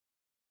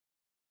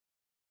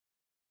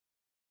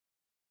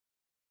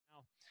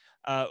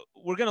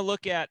We're going to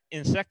look at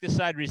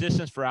insecticide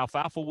resistance for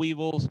alfalfa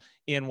weevils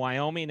in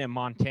Wyoming and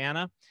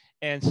Montana.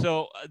 And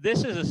so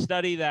this is a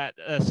study that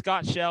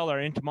Scott Shell, our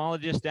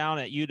entomologist down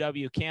at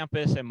UW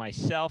campus, and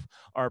myself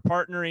are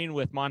partnering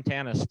with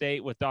Montana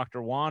State with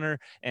Dr. Warner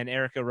and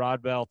Erica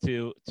Rodbell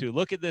to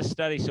look at this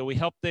study. So we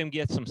helped them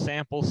get some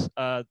samples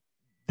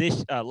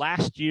this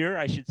last year,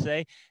 I should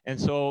say. And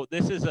so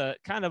this is a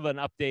kind of an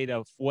update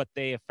of what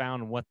they have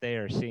found and what they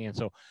are seeing.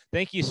 So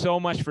thank you so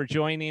much for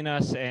joining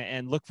us,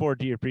 and look forward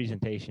to your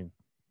presentation.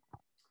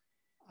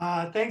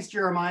 Thanks,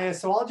 Jeremiah.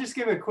 So I'll just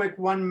give a quick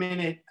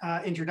 1-minute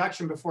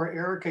introduction before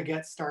Erica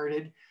gets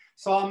started.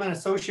 So I'm an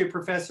associate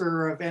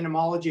professor of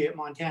entomology at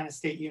Montana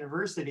State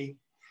University.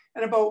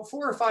 And about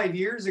 4 or 5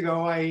 years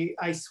ago,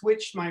 I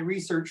switched my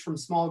research from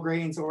small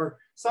grains, or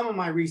some of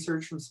my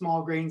research from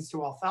small grains,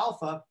 to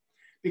alfalfa,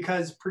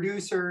 because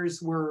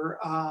producers were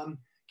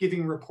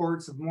giving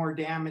reports of more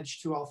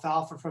damage to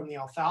alfalfa from the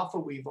alfalfa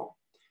weevil.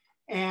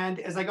 And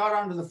as I got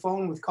onto the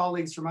phone with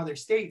colleagues from other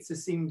states,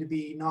 this seemed to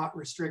be not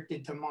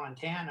restricted to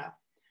Montana.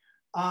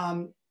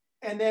 And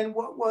then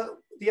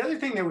the other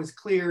thing that was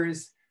clear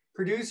is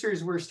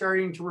producers were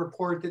starting to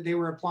report that they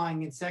were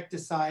applying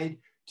insecticide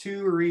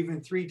 2 or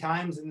even 3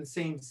 times in the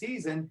same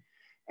season,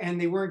 and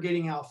they weren't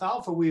getting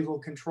alfalfa weevil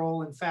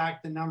control. In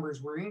fact, the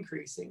numbers were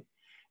increasing.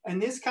 And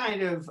this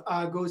kind of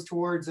goes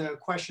towards a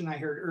question I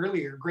heard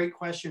earlier. Great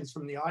questions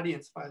from the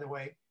audience, by the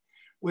way,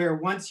 where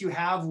once you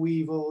have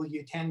weevil,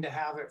 you tend to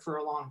have it for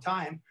a long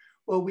time.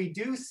 Well, we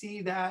do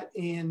see that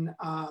in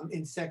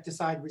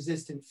insecticide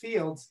resistant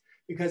fields,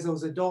 because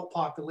those adult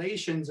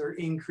populations are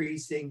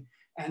increasing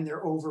and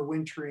they're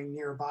overwintering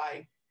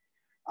nearby.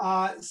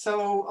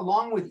 So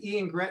along with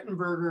Ian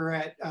Grettenberger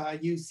at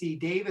UC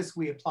Davis,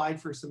 we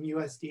applied for some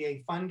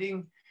USDA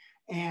funding,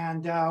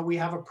 and we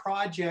have a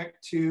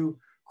project to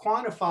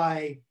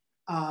quantify,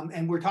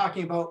 and we're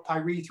talking about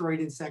pyrethroid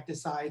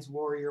insecticides,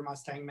 Warrior,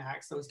 Mustang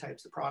Max, those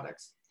types of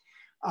products.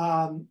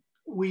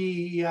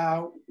 We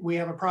have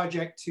a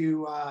project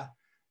to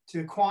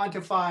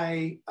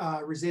quantify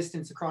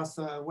resistance across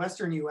the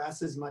Western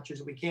US as much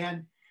as we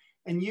can,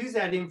 and use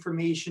that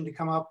information to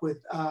come up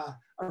with a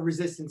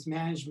resistance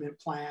management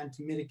plan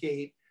to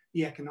mitigate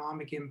the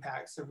economic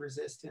impacts of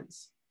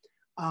resistance.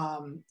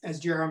 As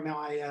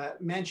Jeremiah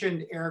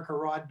mentioned, Erica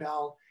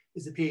Rodbell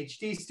is a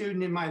PhD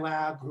student in my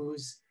lab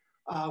who's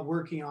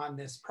working on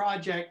this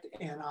project,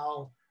 and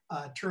I'll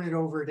turn it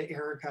over to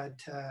Erica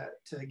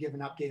to give an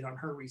update on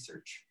her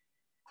research.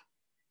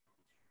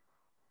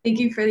 Thank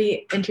you for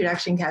the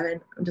introduction,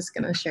 Kevin. I'm just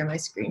gonna share my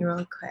screen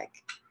real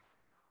quick.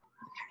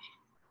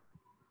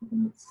 Okay,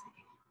 let's see.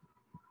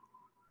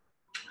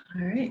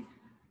 All right.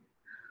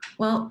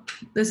 Well,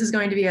 this is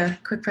going to be a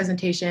quick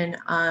presentation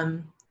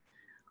on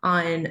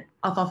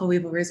alfalfa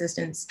weevil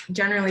resistance,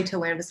 generally to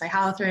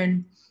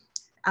lambda-cyhalothrin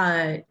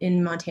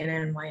in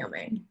Montana and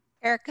Wyoming.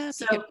 Erica,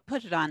 if you could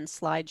put it on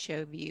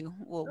slideshow view,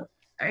 we'll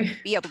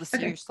be able to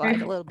see your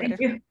slide a little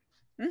better.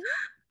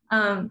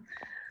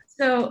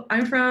 So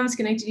I'm from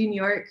Schenectady,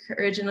 New York,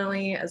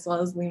 originally, as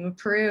well as Lima,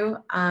 Peru.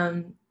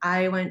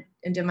 I went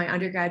and did my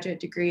undergraduate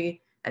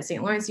degree at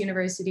St. Lawrence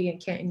University in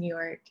Canton, New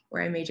York,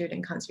 where I majored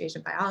in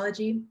conservation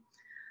biology.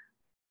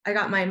 I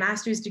got my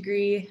master's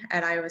degree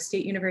at Iowa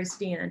State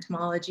University in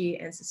entomology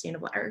and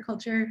sustainable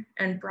agriculture,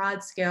 and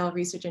broad scale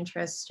research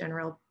interests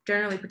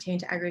generally pertain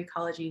to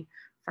agroecology,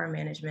 farm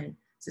management,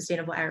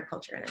 sustainable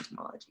agriculture, and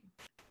entomology.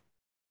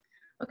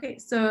 Okay,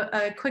 so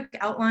a quick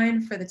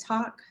outline for the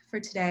talk for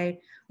today.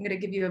 I'm going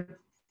to give you a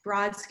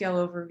broad scale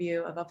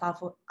overview of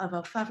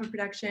alfalfa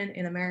production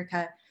in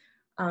America,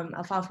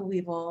 alfalfa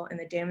weevil, and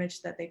the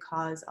damage that they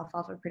cause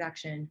alfalfa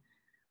production.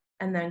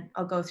 And then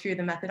I'll go through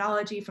the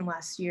methodology from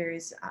last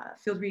year's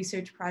field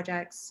research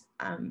projects,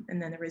 and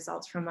then the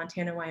results from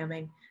Montana,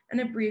 Wyoming,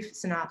 and a brief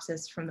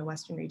synopsis from the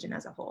Western region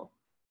as a whole.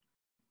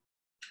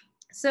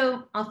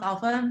 So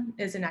alfalfa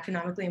is an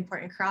economically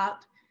important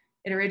crop.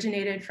 It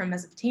originated from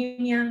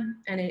Mesopotamia,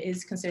 and it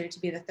is considered to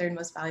be the 3rd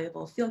most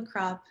valuable field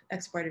crop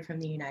exported from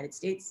the United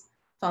States,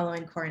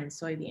 following corn and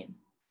soybean.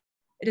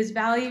 It is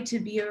valued to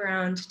be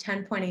around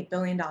 $10.8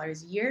 billion a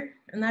year,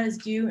 and that is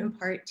due in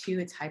part to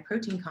its high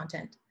protein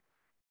content,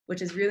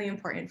 which is really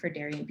important for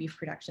dairy and beef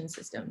production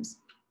systems.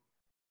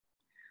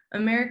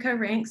 America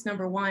ranks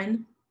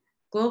 #1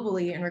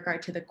 globally in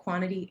regard to the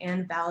quantity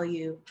and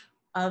value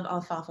of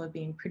alfalfa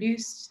being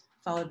produced,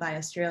 followed by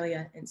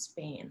Australia and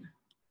Spain.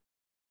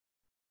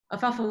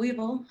 Alfalfa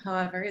weevil,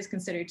 however, is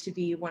considered to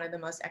be one of the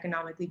most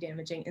economically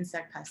damaging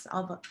insect pests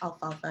of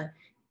alfalfa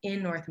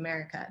in North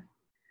America.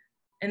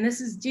 And this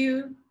is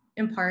due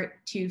in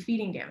part to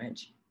feeding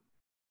damage.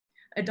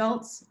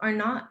 Adults are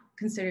not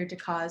considered to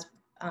cause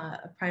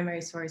a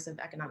primary source of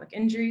economic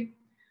injury,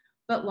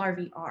 but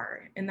larvae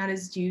are, and that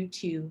is due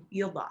to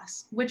yield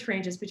loss, which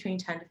ranges between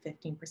 10 to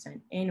 15%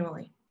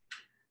 annually.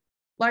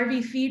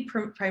 Larvae feed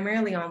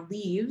primarily on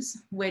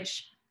leaves,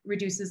 which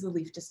reduces the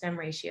leaf to stem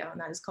ratio, and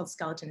that is called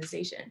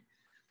skeletonization.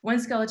 When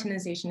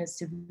skeletonization is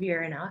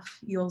severe enough,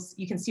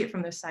 you can see it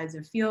from the sides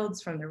of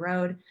fields, from the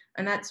road,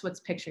 and that's what's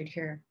pictured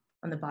here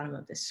on the bottom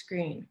of this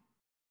screen.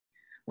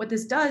 What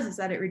this does is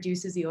that it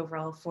reduces the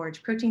overall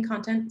forage protein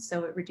content,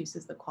 so it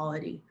reduces the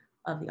quality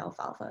of the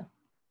alfalfa.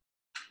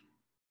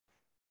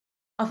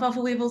 Alfalfa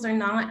weevils are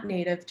not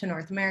native to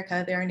North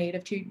America. They are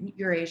native to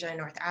Eurasia and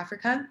North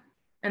Africa.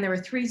 And there were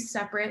 3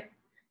 separate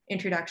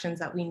introductions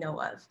that we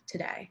know of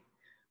today,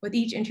 with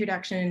each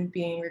introduction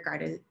being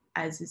regarded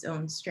as its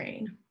own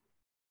strain.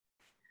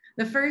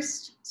 The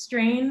first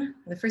strain,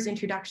 the first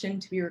introduction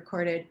to be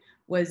recorded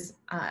was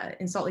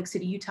in Salt Lake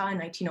City, Utah in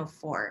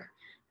 1904,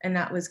 and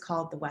that was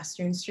called the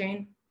Western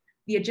strain.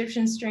 The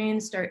Egyptian strain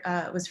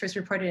was first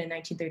reported in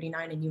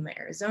 1939 in Yuma,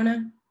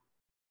 Arizona,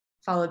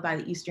 followed by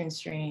the Eastern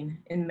strain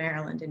in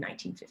Maryland in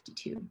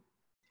 1952.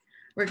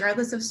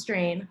 Regardless of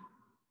strain,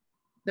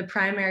 the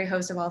primary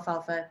host of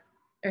alfalfa,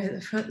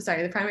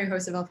 the primary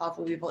host of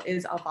alfalfa weevil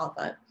is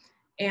alfalfa,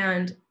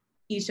 and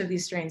each of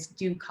these strains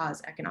do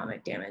cause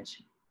economic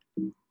damage.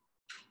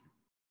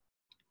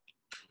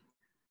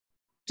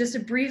 Just a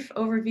brief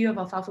overview of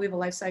alfalfa weevil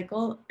life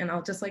cycle, and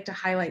I'll just like to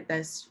highlight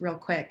this real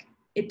quick.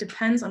 It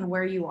depends on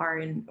where you are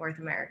in North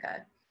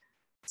America.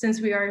 Since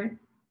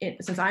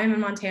I am in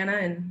Montana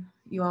and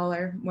you all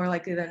are more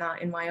likely than not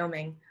in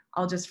Wyoming,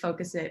 I'll just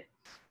focus it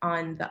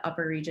on the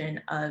upper region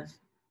of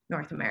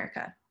North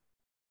America.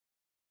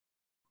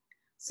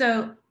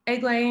 So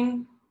egg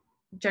laying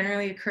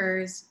generally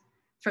occurs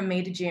from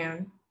May to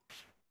June,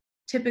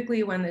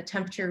 typically when the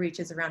temperature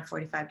reaches around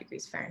 45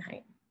 degrees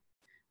Fahrenheit.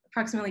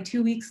 Approximately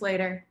 2 weeks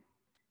later,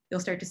 you'll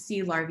start to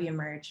see larvae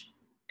emerge,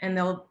 and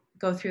they'll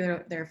go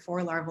through their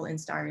 4 larval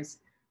instars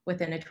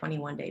within a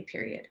 21-day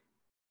period,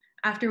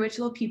 after which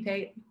they'll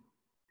pupate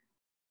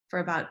for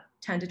about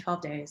 10 to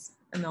 12 days,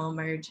 and they'll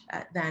emerge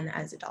then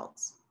as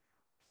adults.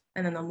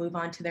 And then they'll move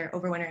on to their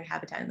overwintering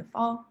habitat in the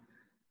fall,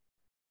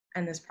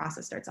 and this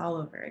process starts all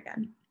over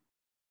again.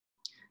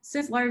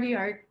 Since larvae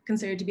are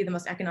considered to be the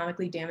most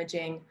economically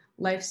damaging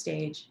life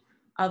stage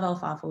of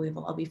alfalfa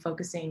weevil, I'll be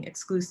focusing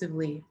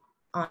exclusively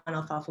on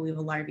alfalfa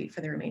weevil larvae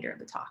for the remainder of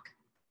the talk.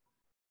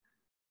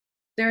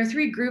 There are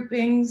 3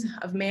 groupings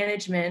of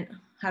management,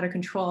 how to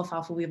control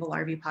alfalfa weevil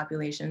larvae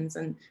populations,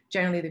 and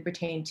generally they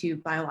pertain to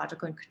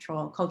biological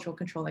control, cultural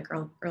control like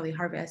early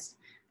harvest,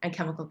 and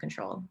chemical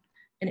control.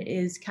 And it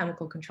is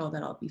chemical control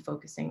that I'll be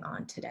focusing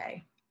on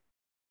today.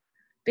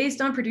 Based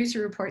on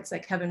producer reports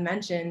that Kevin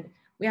mentioned,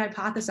 we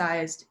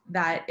hypothesized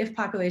that if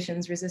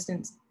populations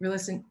resistant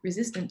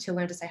to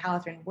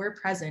lambda-cyhalothrin were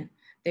present,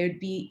 they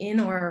would be in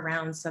or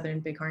around southern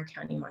Bighorn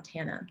County,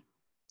 Montana.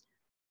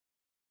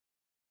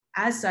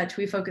 As such,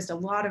 we focused a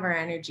lot of our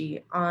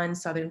energy on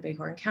southern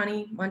Bighorn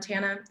County,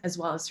 Montana, as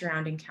well as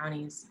surrounding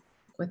counties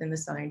within the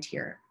southern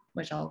tier,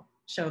 which I'll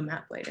show a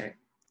map later.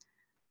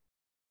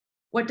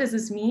 What does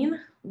this mean?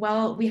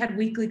 Well, we had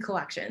weekly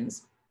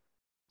collections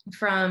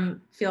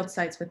from field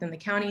sites within the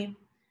county.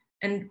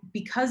 And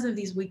because of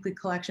these weekly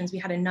collections, we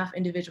had enough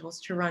individuals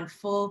to run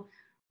full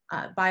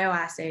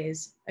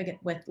bioassays again,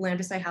 with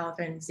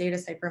lambda-cyhalothrin,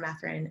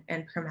 zeta-cypermethrin,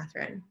 and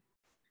permethrin.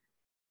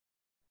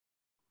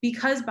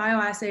 Because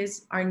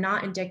bioassays are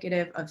not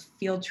indicative of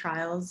field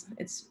trials,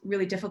 it's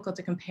really difficult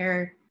to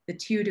compare the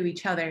 2 to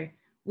each other.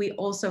 We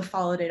also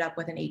followed it up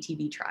with an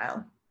ATV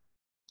trial.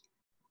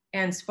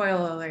 And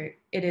spoiler alert,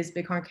 it is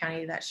Bighorn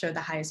County that showed the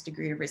highest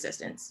degree of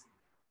resistance.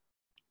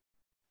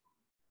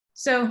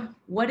 So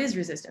what is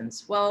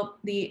resistance? Well,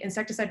 the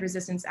Insecticide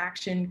Resistance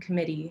Action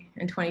Committee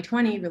in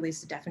 2020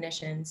 released a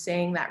definition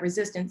saying that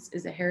resistance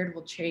is a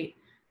heritable change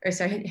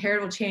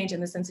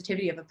in the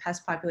sensitivity of a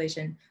pest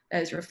population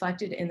that is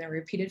reflected in the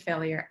repeated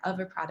failure of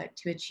a product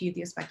to achieve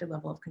the expected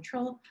level of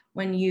control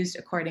when used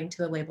according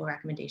to the label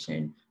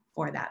recommendation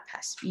for that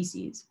pest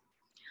species.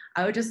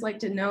 I would just like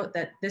to note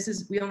that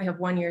we only have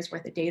 1 year's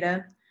worth of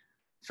data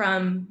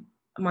from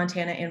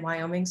Montana and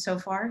Wyoming so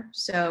far.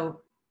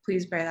 So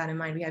please bear that in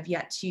mind. We have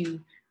yet to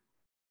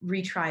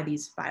retry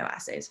these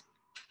bioassays.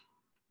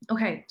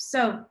 Okay,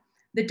 so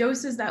the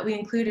doses that we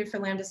included for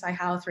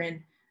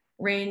lambda-cyhalothrin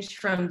ranged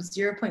from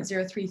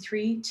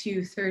 0.033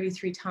 to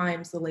 33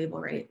 times the label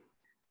rate.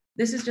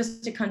 This is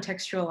just to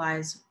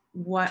contextualize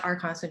what our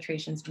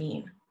concentrations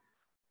mean.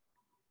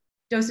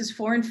 Doses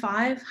 4 and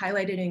 5,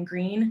 highlighted in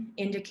green,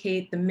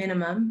 indicate the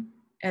minimum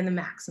and the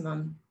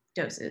maximum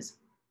doses.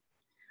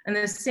 And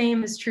the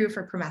same is true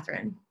for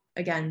permethrin.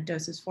 Again,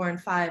 doses 4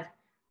 and 5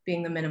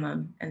 being the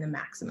minimum and the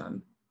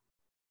maximum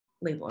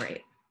label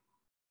rate.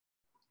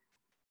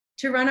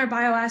 To run our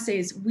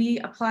bioassays, we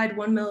applied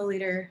 1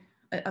 milliliter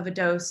of a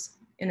dose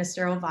in a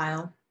sterile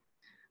vial,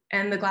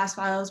 and the glass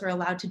vials were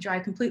allowed to dry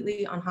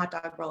completely on hot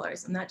dog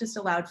rollers, and that just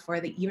allowed for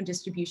the even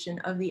distribution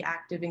of the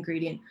active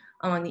ingredient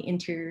along the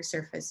interior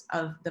surface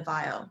of the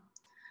vial.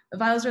 The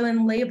vials were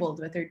then labeled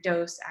with their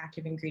dose,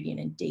 active ingredient,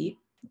 and date,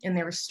 and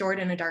they were stored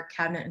in a dark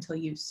cabinet until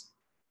use.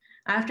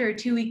 After a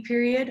 2-week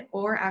period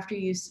or after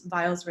use,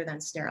 vials were then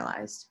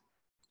sterilized.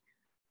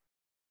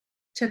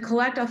 To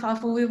collect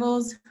alfalfa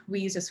weevils,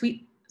 we used a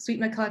sweet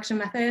mud collection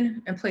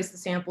method and placed the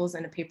samples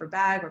in a paper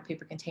bag or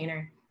paper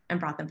container and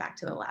brought them back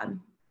to the lab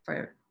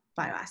for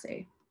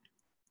bioassay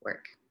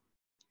work.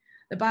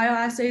 The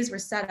bioassays were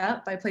set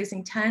up by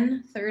placing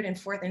 10 third and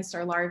fourth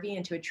instar larvae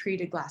into a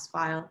treated glass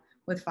vial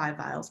with 5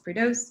 vials per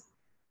dose.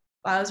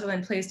 Vials were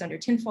then placed under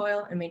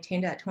tinfoil and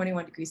maintained at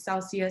 21 degrees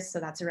Celsius, so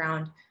that's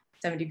around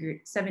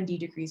 70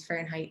 degrees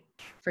Fahrenheit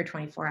for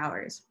 24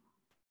 hours.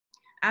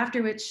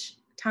 After which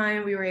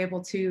time we were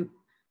able to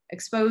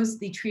expose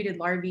the treated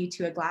larvae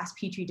to a glass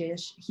petri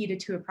dish heated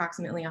to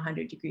approximately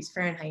 100 degrees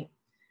Fahrenheit.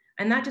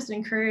 And that just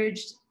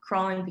encouraged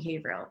crawling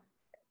behavior,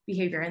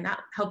 and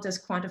that helped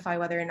us quantify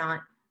whether or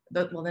not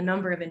the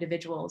number of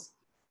individuals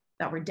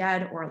that were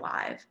dead or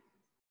alive.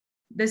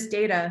 This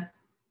data,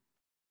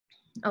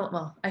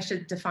 I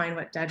should define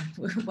what dead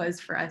was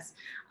for us.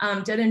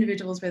 Dead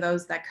individuals were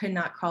those that could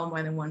not crawl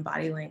more than one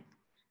body length.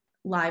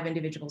 Live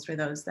individuals were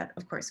those that,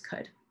 of course,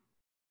 could.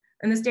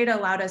 And this data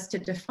allowed us to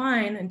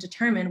define and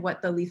determine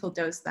what the lethal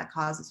dose that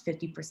causes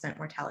 50%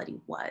 mortality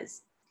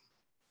was.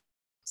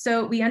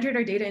 So we entered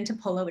our data into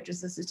POLO, which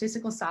is a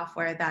statistical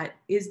software that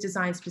is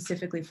designed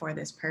specifically for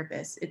this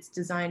purpose. It's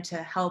designed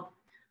to help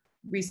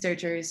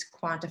researchers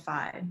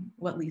quantify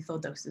what lethal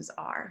doses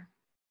are.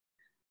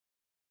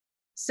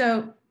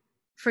 So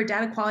for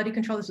data quality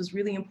control, this was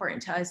really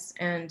important to us.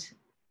 And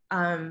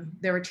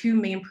there were two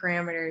main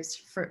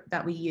parameters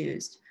that we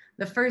used.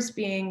 The first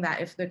being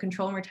that if the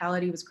control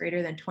mortality was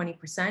greater than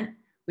 20%,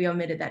 we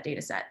omitted that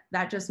data set.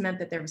 That just meant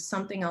that there was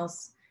something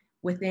else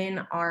within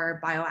our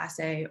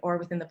bioassay or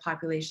within the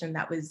population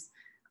that was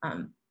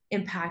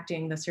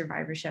impacting the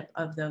survivorship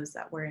of those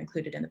that were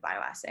included in the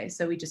bioassay.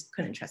 So we just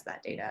couldn't trust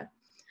that data.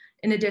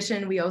 In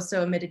addition, we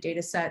also omitted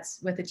data sets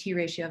with a T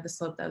ratio of the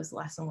slope that was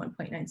less than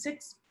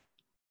 1.96.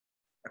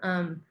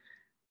 And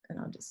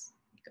I'll just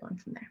go on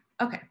from there.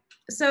 Okay,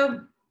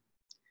 so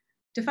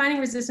defining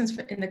resistance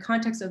in the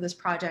context of this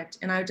project,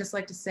 and I would just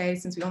like to say,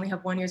 since we only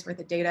have 1 year's worth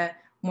of data,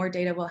 more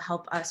data will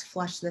help us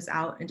flush this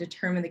out and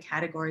determine the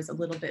categories a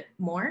little bit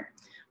more.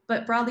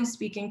 But broadly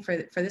speaking, for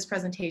this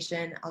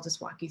presentation, I'll just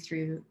walk you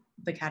through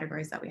the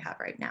categories that we have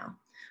right now.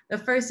 The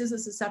first is a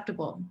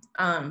susceptible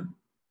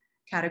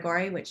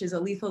category, which is a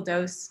lethal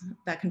dose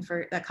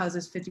that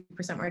causes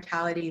 50%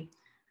 mortality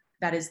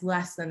that is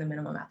less than the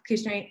minimum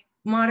application rate.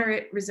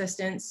 Moderate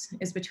resistance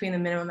is between the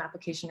minimum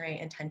application rate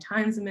and 10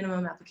 times the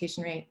minimum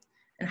application rate.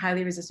 And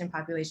highly resistant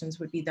populations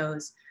would be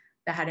those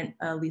that had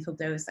a lethal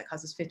dose that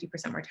causes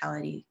 50%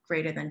 mortality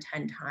greater than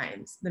 10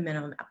 times the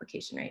minimum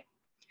application rate.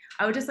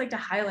 I would just like to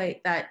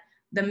highlight that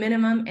the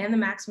minimum and the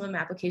maximum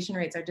application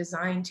rates are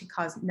designed to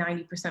cause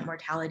 90%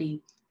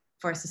 mortality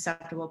for a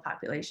susceptible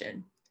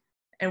population.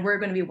 And we're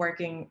going to be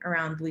working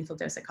around the lethal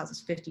dose that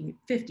causes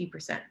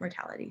 50%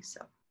 mortality.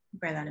 So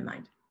bear that in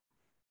mind.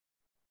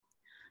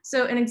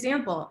 So an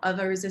example of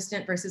a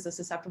resistant versus a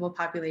susceptible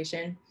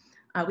population,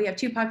 we have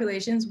two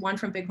populations, one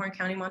from Bighorn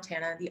County,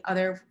 Montana, the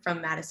other from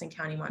Madison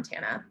County,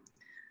 Montana.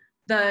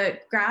 The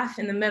graph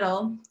in the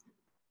middle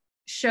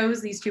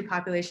shows these two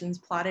populations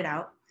plotted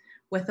out,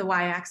 with the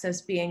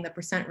y-axis being the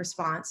percent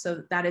response.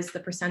 So that is the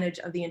percentage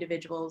of the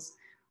individuals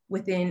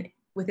within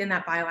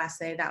that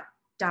bioassay that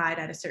died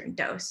at a certain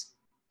dose.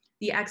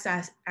 The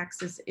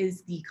x-axis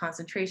is the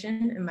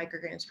concentration in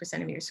micrograms per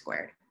centimeter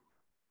squared.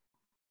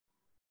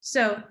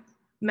 So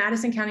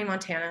Madison County,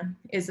 Montana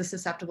is the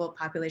susceptible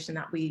population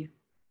that we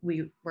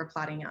were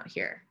plotting out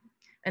here.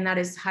 And that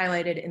is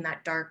highlighted in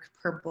that dark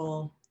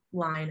purple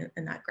line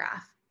in that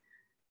graph.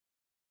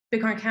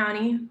 Bighorn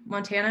County,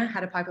 Montana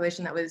had a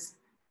population that was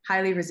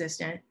highly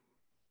resistant,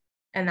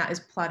 and that is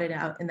plotted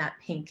out in that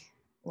pink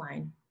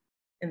line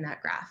in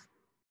that graph.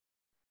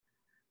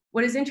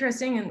 What is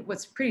interesting and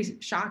what's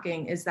pretty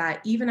shocking is that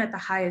even at the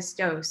highest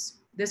dose,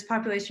 this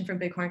population from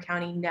Bighorn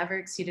County never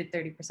exceeded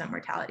 30%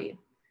 mortality.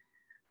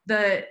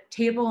 The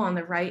table on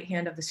the right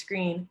hand of the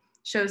screen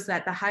shows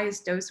that the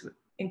highest dose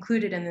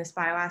included in this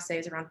bioassay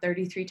is around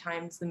 33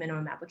 times the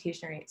minimum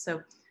application rate.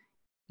 So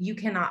you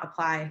cannot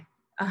apply,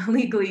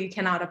 legally, you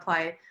cannot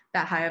apply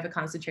that high of a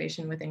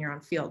concentration within your own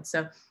field.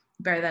 So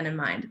bear that in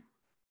mind.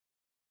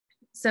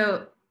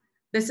 So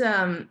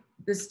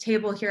this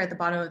table here at the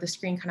bottom of the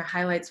screen kind of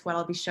highlights what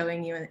I'll be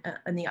showing you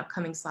in the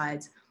upcoming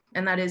slides.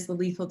 And that is the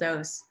lethal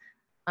dose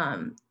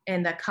and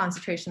the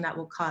concentration that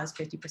will cause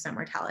 50%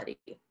 mortality.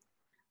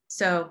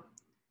 So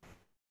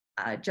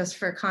just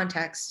for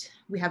context,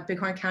 we have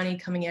Bighorn County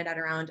coming in at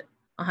around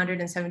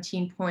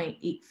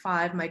 117.85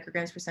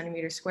 micrograms per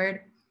centimeter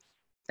squared.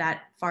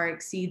 That far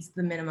exceeds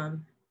the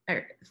minimum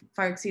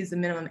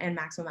and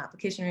maximum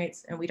application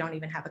rates, and we don't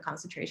even have a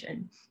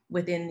concentration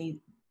within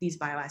these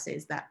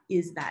bioassays that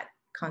is that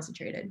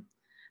concentrated.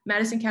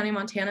 Madison County,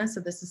 Montana, so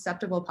the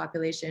susceptible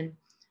population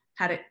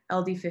had an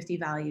LD50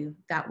 value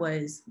that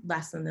was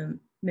less than the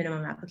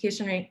minimum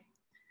application rate,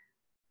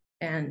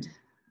 and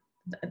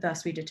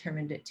thus we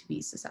determined it to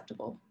be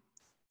susceptible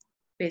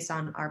based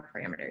on our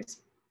parameters.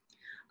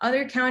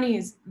 Other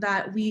counties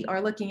that we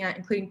are looking at,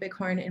 including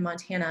Bighorn in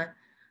Montana,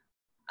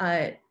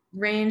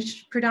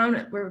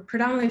 we're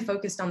predominantly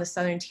focused on the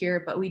southern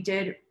tier, but we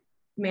did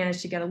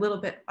manage to get a little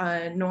bit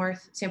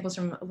north, samples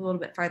from a little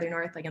bit farther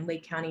north, like in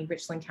Lake County,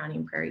 Richland County,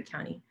 and Prairie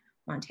County,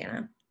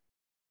 Montana.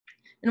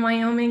 In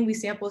Wyoming, we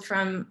sampled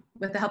from,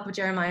 with the help of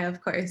Jeremiah, of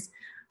course,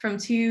 from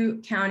two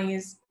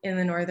counties in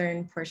the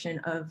northern portion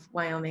of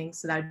Wyoming.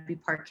 So that would be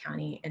Park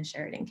County and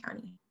Sheridan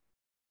County.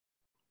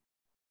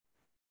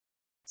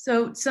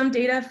 So some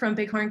data from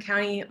Bighorn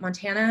County,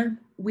 Montana,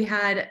 we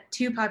had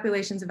 2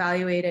 populations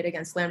evaluated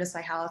against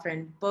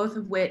lambda-cyhalothrin, both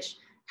of which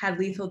had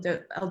lethal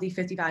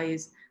LD50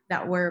 values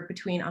that were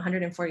between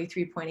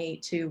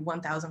 143.8 to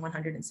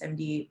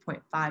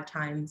 1,178.5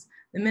 times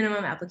the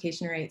minimum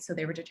application rate, so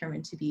they were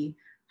determined to be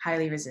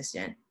highly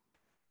resistant.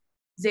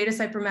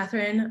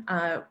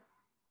 Zeta-cypermethrin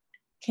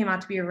came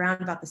out to be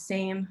around about the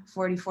same,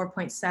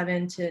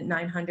 44.7 to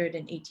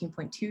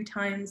 918.2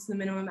 times the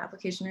minimum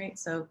application rate,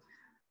 so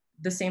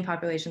the same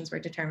populations were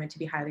determined to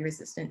be highly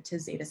resistant to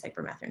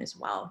zeta-cypermethrin as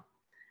well.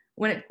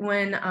 When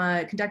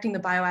conducting the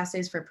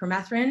bioassays for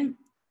permethrin,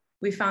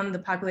 we found the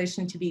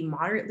population to be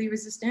moderately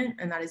resistant,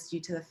 and that is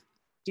due to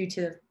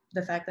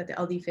the fact that the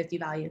LD50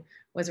 value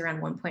was around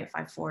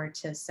 1.54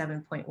 to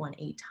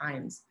 7.18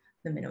 times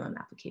the minimum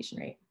application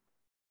rate.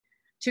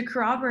 To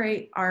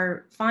corroborate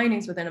our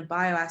findings within a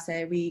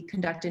bioassay, we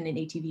conducted an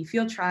ATV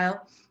field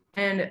trial,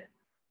 and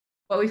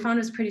what we found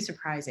was pretty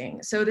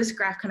surprising. So this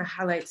graph kind of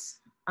highlights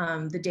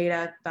the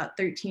data about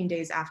 13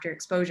 days after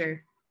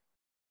exposure.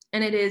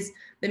 And it is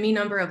the mean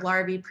number of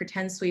larvae per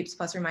 10 sweeps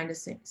plus or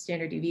minus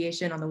standard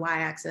deviation on the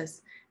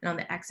y-axis, and on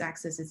the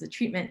x-axis is the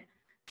treatment.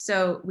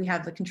 So we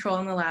have the control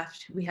on the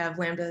left, we have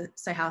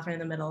lambda-cyhalothrin in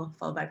the middle,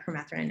 followed by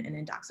permethrin and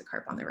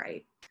indoxacarb on the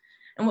right.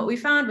 And what we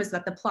found was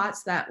that the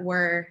plots that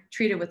were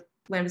treated with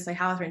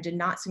lambda-cyhalothrin did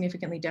not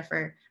significantly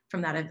differ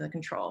from that of the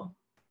control.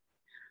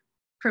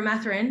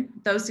 Permethrin,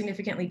 though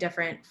significantly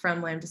different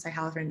from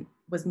lambda-cyhalothrin,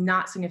 was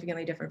not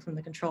significantly different from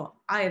the control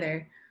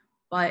either,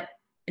 but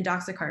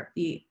indoxacarb,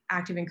 the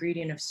active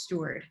ingredient of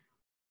Steward,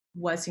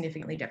 was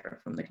significantly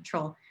different from the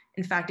control.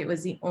 In fact, it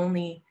was the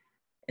only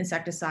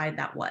insecticide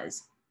that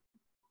was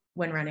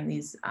when running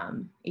these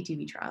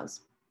ATV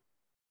trials.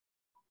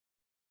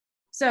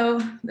 So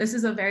this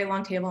is a very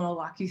long table and I'll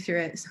walk you through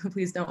it, so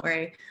please don't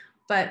worry.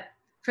 But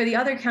for the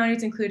other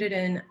counties included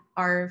in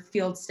our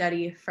field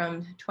study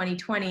from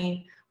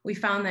 2020, we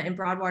found that in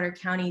Broadwater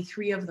County,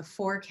 3 of the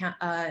 4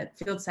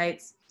 field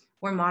sites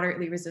were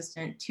moderately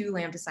resistant to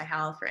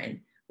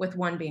lambda-cyhalothrin, with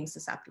 1 being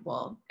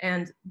susceptible.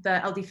 And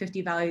the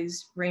LD50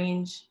 values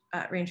range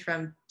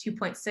from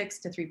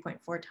 2.6 to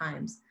 3.4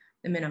 times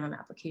the minimum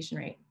application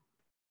rate.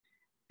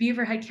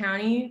 Beaverhead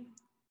County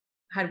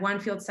had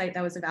 1 field site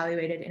that was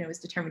evaluated and it was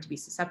determined to be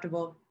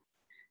susceptible.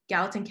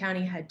 Gallatin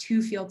County had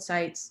 2 field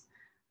sites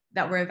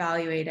that were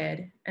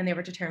evaluated and they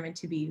were determined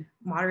to be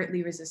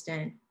moderately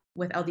resistant,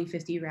 with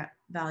LD50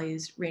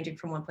 values ranging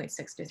from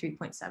 1.6 to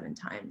 3.7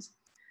 times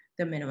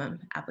the minimum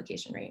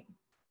application rate.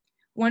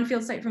 1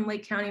 field site from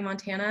Lake County,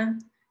 Montana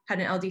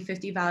had an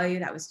LD50 value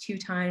that was 2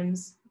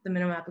 times the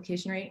minimum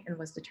application rate and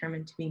was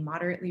determined to be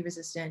moderately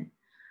resistant.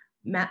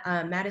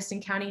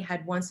 Madison County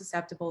had 1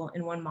 susceptible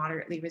and 1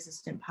 moderately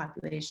resistant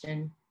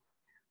population.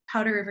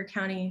 Powder River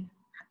County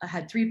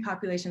had 3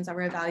 populations that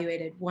were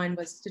evaluated. 1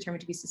 was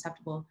determined to be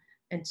susceptible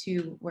and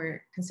 2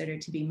 were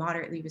considered to be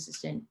moderately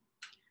resistant.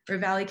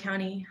 Ravalli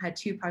County had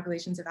 2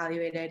 populations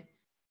evaluated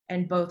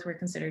and both were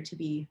considered to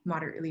be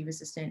moderately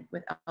resistant,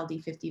 with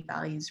LD50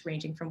 values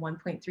ranging from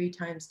 1.3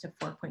 times to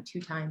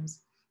 4.2 times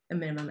the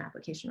minimum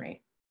application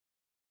rate.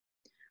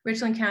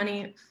 Richland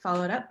County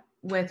followed up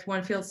with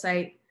 1 field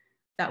site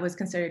that was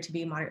considered to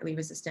be moderately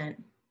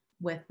resistant,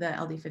 with the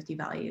LD50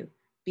 value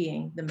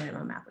being the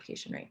minimum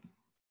application rate.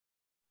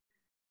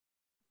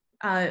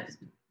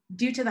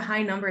 Due to the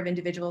high number of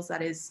individuals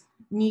that is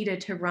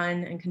needed to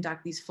run and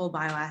conduct these full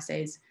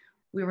bioassays,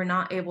 we were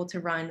not able to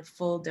run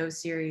full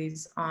dose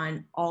series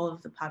on all of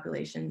the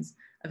populations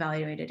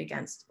evaluated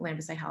against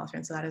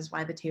lambda-cyhalothrin, so that is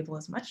why the table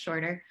is much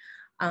shorter.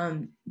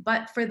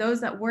 But for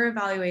those that were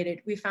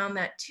evaluated, we found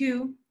that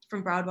 2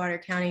 from Broadwater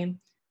County,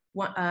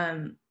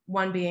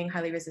 one being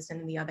highly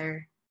resistant and the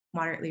other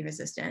moderately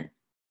resistant,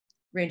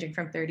 ranging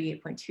from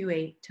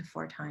 38.28 to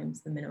 4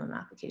 times the minimum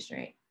application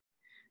rate.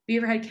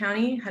 Beaverhead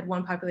County had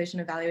 1 population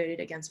evaluated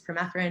against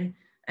permethrin,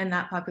 and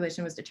that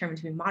population was determined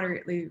to be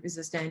moderately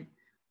resistant,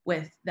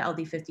 with the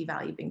LD50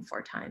 value being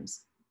 4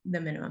 times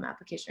the minimum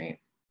application rate.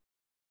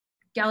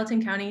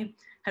 Gallatin County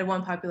had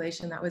 1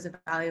 population that was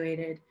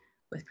evaluated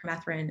with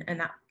permethrin, and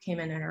that came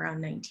in at around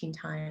 19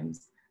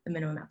 times the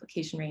minimum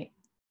application rate,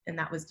 and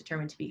that was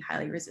determined to be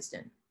highly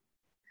resistant.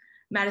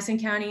 Madison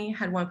County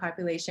had 1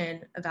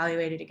 population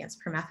evaluated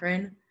against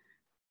permethrin,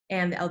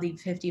 and the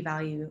LD50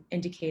 value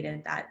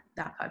indicated that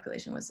that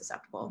population was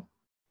susceptible.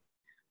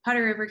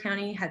 Powder River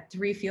County had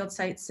 3 field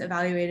sites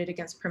evaluated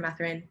against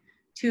permethrin,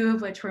 2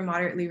 of which were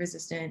moderately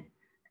resistant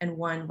and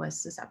 1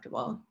 was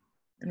susceptible.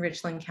 And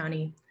Richland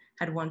County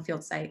had 1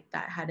 field site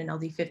that had an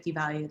LD50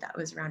 value that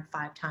was around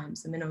 5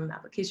 times the minimum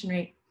application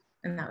rate,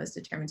 and that was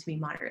determined to be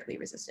moderately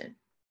resistant.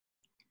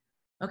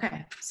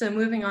 Okay, so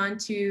moving on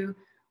to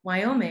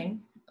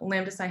Wyoming,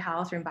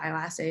 lambda-cyhalothrin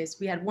bioassays,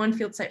 we had 1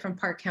 field site from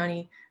Park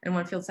County and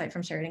 1 field site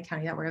from Sheridan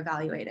County that were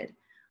evaluated.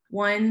 The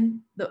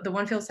 1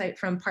 field site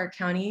from Park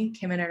County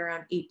came in at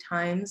around 8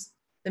 times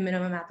the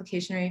minimum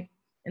application rate,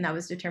 and that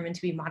was determined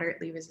to be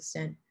moderately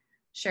resistant.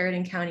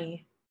 Sheridan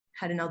County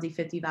had an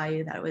LD50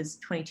 value that was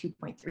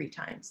 22.3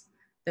 times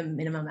the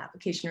minimum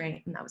application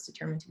rate, and that was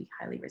determined to be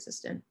highly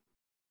resistant.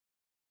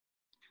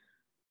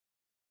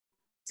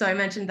 So I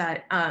mentioned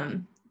that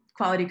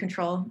quality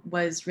control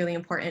was really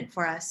important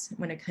for us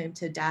when it came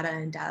to data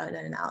and data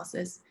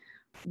analysis.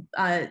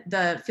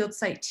 The field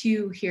site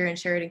 2 here in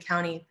Sheridan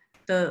County,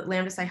 the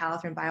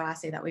lambda-cyhalothrin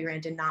bioassay that we ran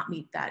did not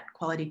meet that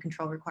quality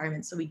control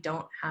requirement. So we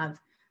don't have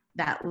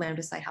that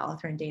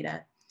lambda-cyhalothrin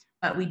data,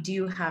 but we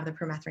do have the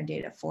permethrin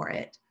data for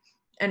it.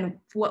 And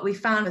what we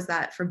found was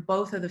that for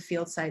both of the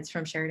field sites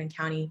from Sheridan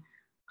County,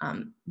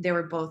 they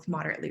were both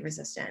moderately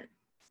resistant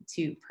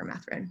to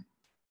permethrin.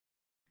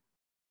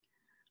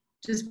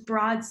 Just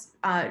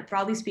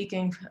broadly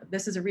speaking,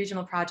 this is a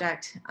regional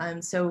project.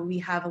 So we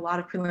have a lot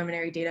of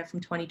preliminary data from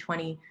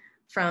 2020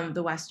 from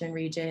the Western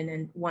region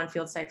and one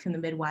field site from the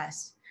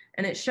Midwest.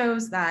 And it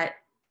shows that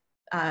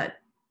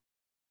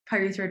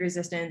pyrethroid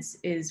resistance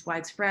is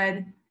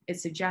widespread. It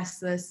suggests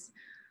this.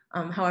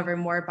 However,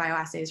 more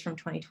bioassays from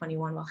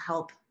 2021 will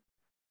help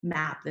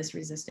map this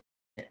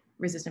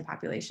resistant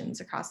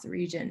populations across the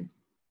region.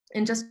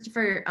 And just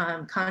for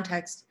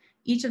context,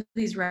 each of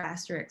these red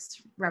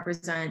asterisks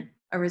represent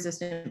a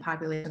resistant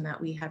population that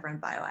we have run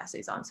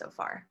bioassays on so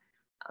far.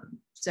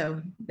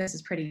 So this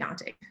is pretty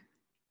daunting.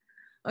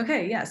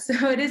 Okay, yes,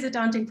 so it is a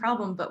daunting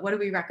problem, but what do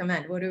we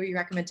recommend? What do we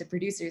recommend to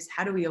producers?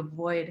 How do we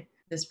avoid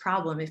this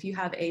problem? If you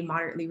have a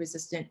moderately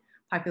resistant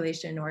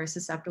population or a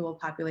susceptible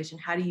population,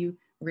 how do you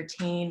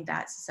retain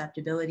that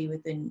susceptibility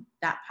within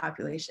that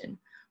population?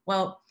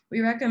 Well,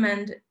 we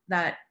recommend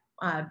that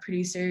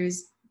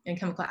producers and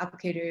chemical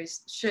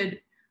applicators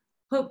should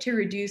hope to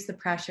reduce the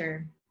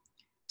pressure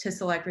to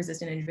select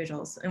resistant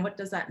individuals. And what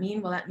does that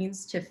mean? Well, that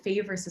means to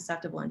favor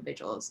susceptible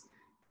individuals,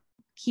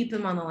 keep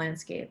them on the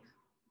landscape,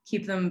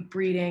 keep them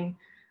breeding,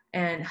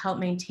 and help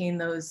maintain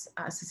those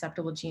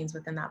susceptible genes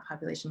within that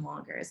population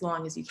longer, as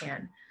long as you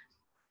can.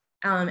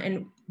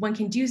 And one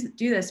can do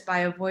this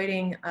by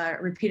avoiding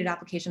repeated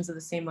applications of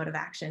the same mode of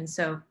action.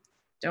 So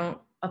don't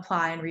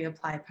apply and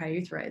reapply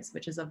pyrethroids,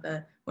 which is of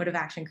the mode of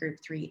action group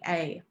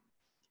 3A.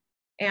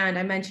 And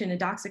I mentioned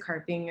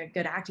indoxacarb being a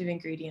good active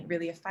ingredient,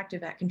 really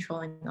effective at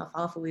controlling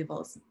alfalfa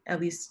weevils, at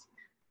least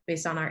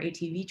based on our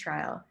ATV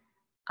trial.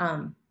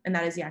 And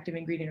that is the active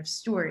ingredient of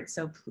Steward.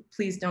 So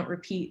please don't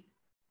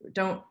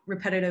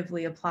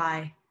repetitively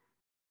apply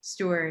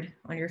Steward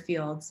on your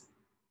fields,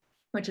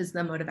 which is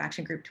the mode of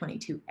action group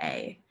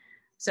 22A.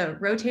 So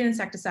rotate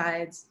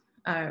insecticides,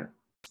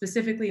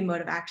 specifically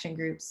mode of action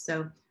groups.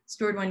 So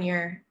Steward 1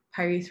 year,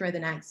 pyrethroid the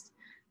next,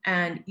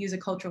 and use a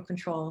cultural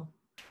control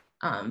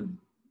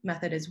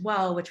method as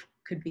well, which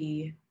could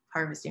be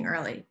harvesting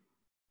early.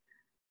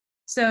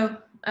 So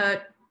a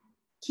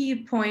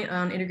key point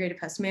on integrated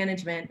pest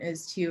management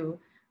is to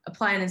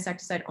apply an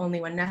insecticide only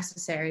when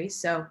necessary.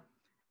 So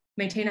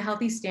maintain a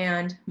healthy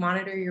stand,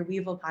 monitor your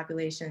weevil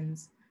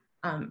populations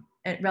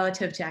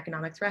relative to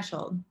economic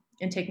threshold,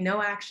 and take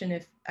no action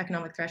if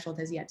economic threshold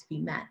has yet to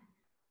be met.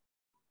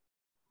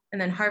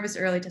 And then harvest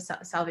early to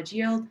salvage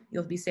yield.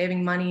 You'll be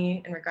saving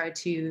money in regard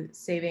to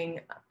saving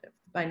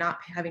by not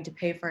having to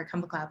pay for a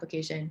chemical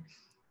application,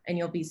 and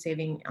you'll be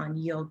saving on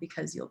yield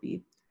because you'll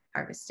be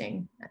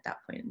harvesting at that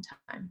point in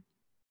time.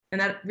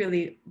 And that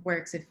really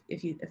works if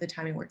the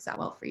timing works out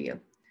well for you.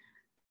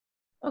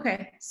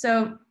 Okay,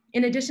 so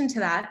in addition to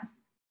that,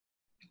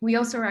 we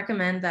also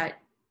recommend that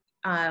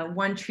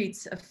one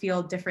treats a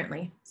field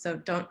differently. So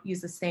don't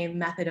use the same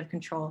method of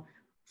control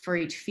for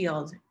each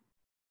field,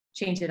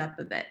 change it up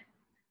a bit.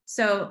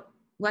 So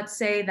let's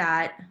say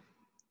that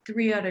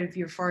 3 out of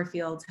your 4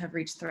 fields have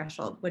reached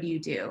threshold. What do you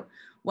do?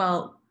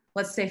 Well,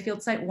 let's say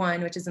field site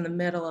 1, which is in the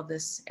middle of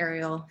this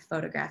aerial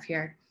photograph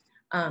here,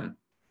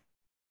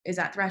 is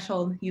at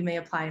threshold. You may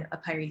apply a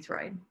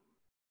pyrethroid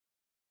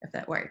if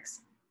that works.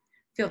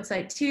 Field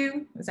site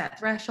 2 is at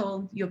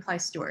threshold. You apply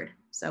Steward,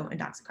 so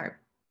indoxacarb.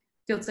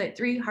 Field site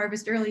 3,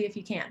 harvest early if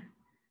you can.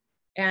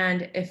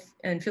 And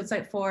in field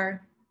site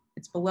 4,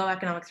 it's below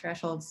economic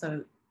threshold,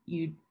 so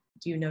you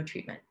do no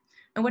treatment.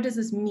 And what does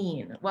this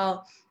mean?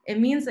 Well, it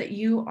means that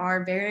you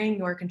are varying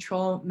your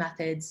control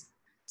methods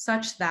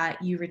such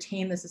that you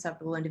retain the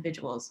susceptible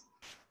individuals,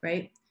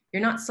 right?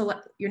 You're not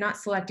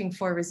selecting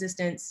for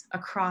resistance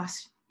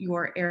across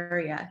your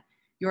area.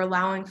 You're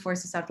allowing for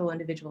susceptible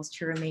individuals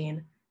to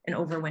remain and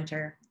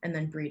overwinter and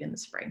then breed in the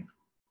spring.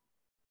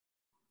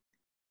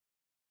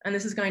 And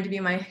this is going to be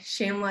my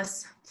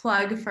shameless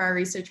plug for our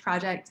research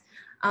project.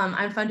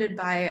 I'm funded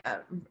by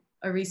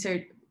a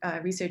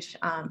research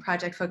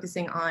project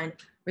focusing on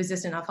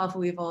resistant alfalfa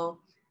weevil,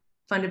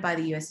 funded by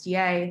the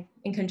USDA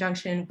in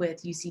conjunction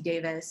with UC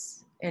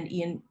Davis and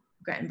Ian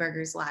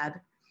Grettenberger's lab.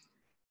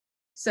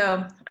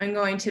 So I'm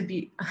going to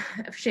be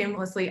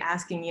shamelessly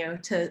asking you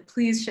to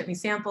please ship me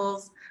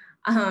samples.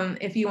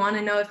 If you want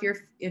to know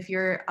if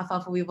your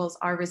alfalfa weevils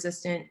are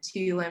resistant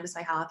to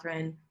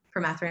lambda-cyhalothrin,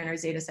 permethrin, or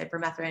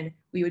zeta-cypermethrin,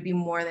 we would be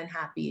more than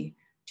happy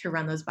to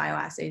run those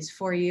bioassays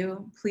for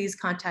you. Please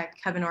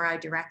contact Kevin or I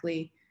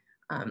directly.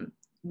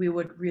 We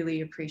would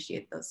really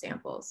appreciate those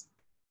samples.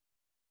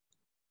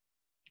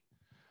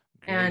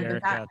 Great, and Erica,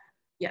 with that,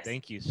 yes.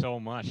 Thank you so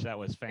much. That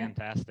was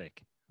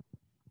fantastic.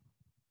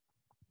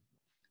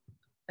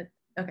 Yeah.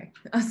 Okay,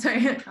 oh,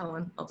 sorry,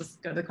 I'll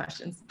just go to the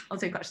questions. I'll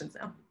take questions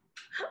now.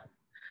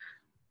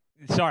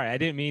 Sorry, I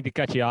didn't mean to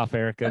cut you off,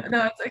 Erica.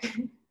 No, it's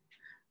okay.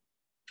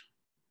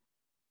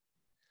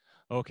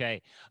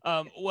 Okay.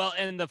 Well,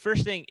 and the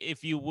first thing,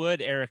 if you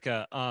would,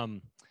 Erica,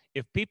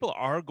 if people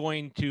are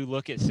going to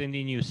look at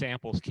sending you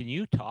samples, can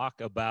you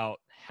talk about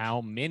how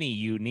many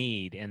you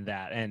need in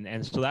that?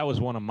 And so that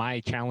was one of my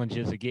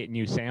challenges of getting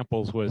you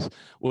samples was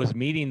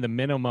meeting the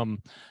minimum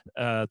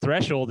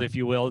threshold, if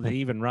you will, to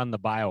even run the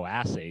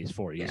bioassays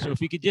for you. Yeah. So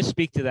if you could just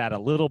speak to that a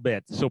little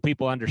bit so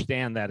people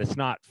understand that it's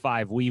not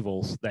 5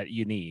 weevils that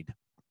you need.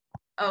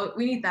 Oh,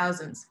 we need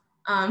thousands.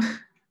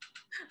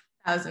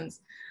 Thousands.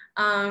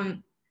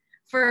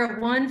 For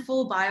one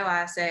full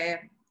bioassay,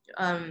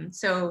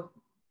 so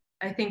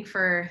I think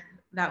for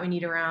that we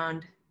need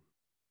around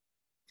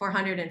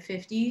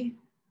 450,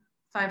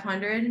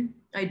 500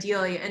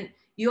 ideally. And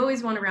you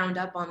always want to round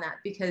up on that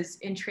because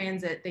in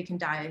transit, they can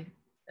die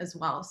as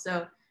well.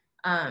 So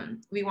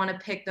we want to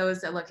pick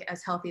those that look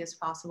as healthy as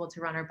possible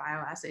to run our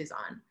bioassays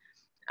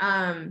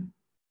on.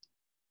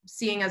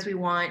 Seeing as we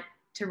want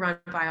to run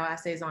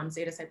bioassays on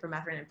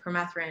zeta-cypermethrin and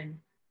permethrin,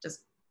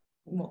 just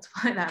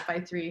multiply that by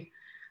 3.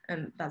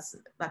 And that's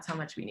how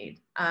much we need.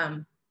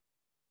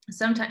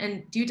 Sometimes,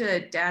 and due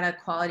to data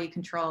quality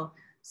control,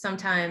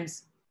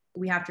 sometimes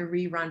we have to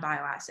rerun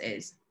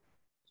bioassays.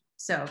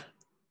 So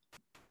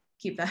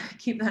keep that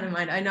in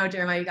mind. I know,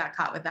 Jeremiah, you got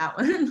caught with that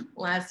one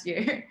last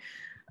year.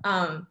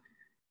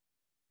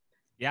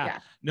 Yeah.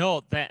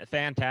 No,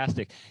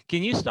 fantastic.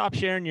 Can you stop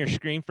sharing your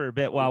screen for a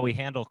bit while we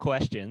handle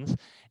questions?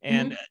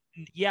 And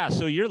yeah,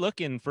 so you're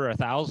looking for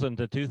 1,000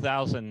 to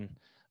 2,000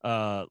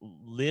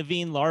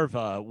 living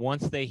larvae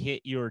once they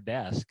hit your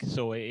desk.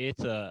 So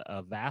it's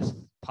a vast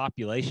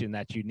population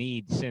that you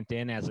need sent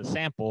in as a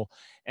sample,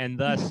 and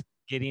thus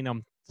getting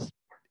them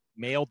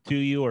mailed to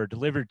you or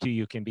delivered to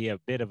you can be a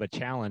bit of a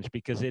challenge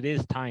because it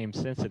is time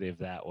sensitive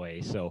that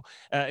way. So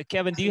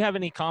Kevin, do you have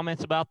any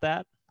comments about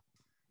that?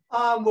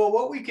 Well,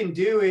 what we can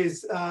do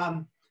is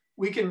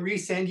we can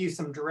resend you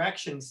some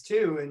directions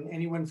too, and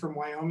anyone from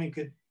Wyoming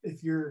could,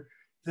 if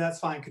that's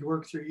fine, could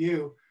work through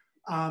you.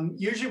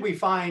 Usually we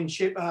find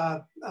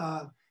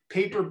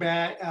paper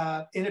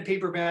bag in a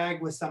paper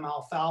bag with some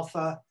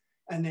alfalfa,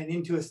 and then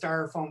into a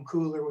styrofoam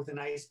cooler with an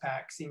ice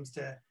pack seems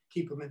to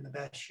keep them in the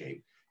best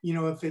shape. You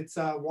know, if it's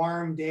a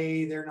warm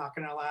day, they're not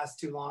going to last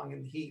too long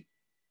in the heat.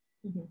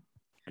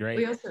 Great.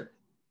 We also,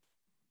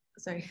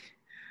 sorry,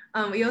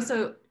 we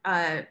also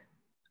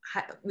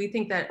we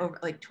think that over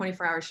like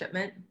 24-hour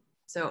shipment,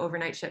 so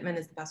overnight shipment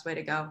is the best way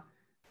to go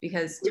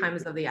because time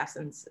is of the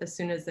essence. As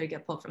soon as they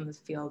get pulled from the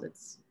field,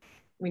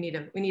 we need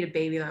to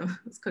baby them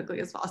as quickly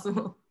as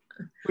possible.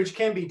 Which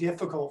can be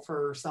difficult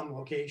for some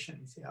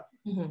locations.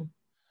 Yeah.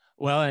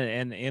 Well,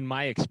 and in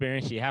my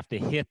experience, you have to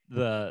hit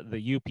the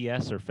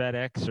UPS or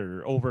FedEx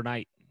or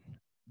overnight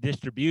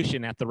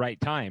distribution at the right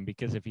time,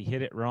 because if you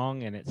hit it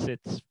wrong and it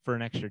sits for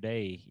an extra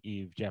day,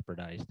 you've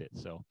jeopardized it.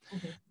 So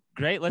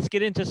great. Let's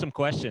get into some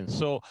questions.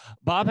 So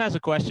Bob has a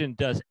question.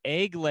 Does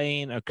egg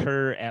laying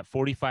occur at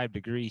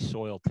 45-degree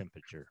soil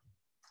temperature?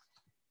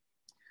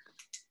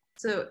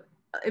 So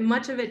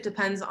much of it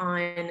depends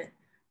on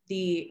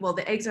the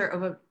eggs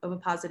are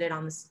oviposited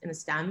in the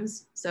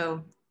stems.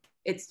 So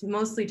it's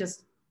mostly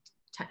just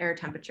air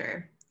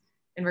temperature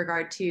in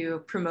regard to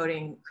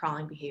promoting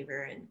crawling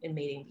behavior and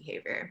mating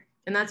behavior.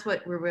 And that's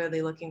what we're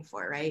really looking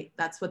for, right?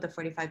 That's what the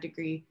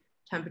 45-degree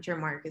temperature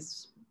mark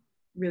is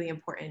really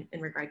important in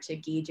regard to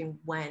gauging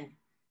when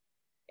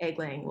egg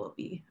laying will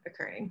be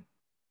occurring.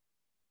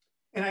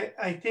 And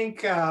I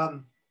think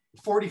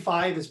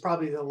 45 is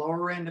probably the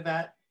lower end of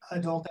that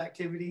adult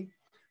activity.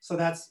 So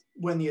that's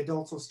when the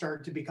adults will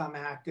start to become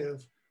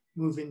active,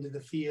 move into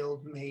the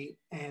field, mate,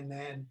 and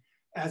then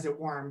as it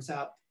warms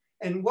up.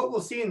 And what we'll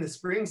see in the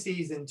spring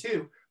season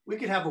too, we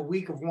could have a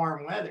week of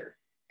warm weather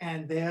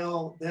and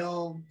they'll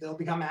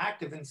become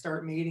active and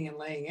start mating and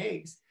laying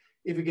eggs.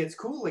 If it gets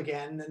cool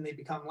again, then they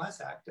become less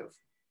active.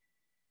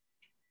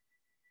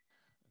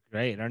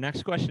 Great. Our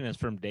next question is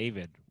from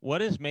David.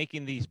 What is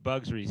making these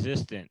bugs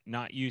resistant?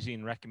 Not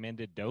using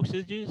recommended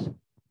dosages?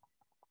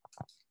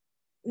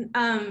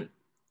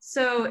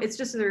 So it's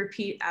just the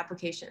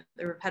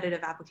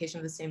repetitive application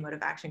of the same mode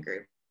of action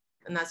group.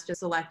 And that's just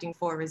selecting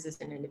for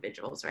resistant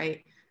individuals,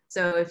 right?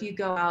 So if you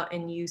go out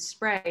and you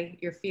spray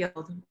your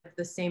field with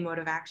the same mode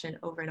of action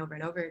over and over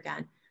and over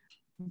again,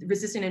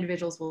 resistant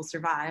individuals will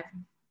survive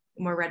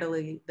more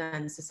readily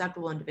than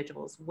susceptible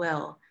individuals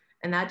will.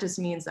 And that just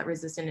means that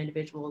resistant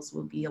individuals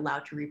will be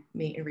allowed to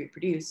mate and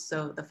reproduce.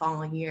 So the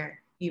following year,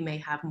 you may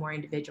have more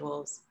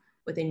individuals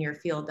within your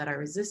field that are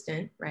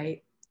resistant,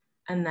 right?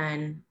 And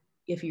then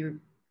if you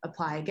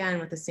apply again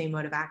with the same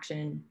mode of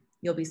action,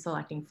 you'll be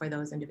selecting for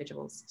those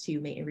individuals to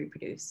mate and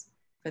reproduce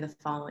for the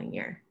following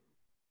year.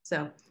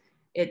 So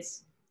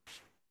it's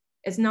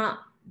not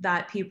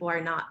that people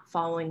are not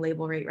following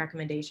label rate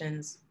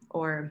recommendations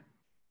or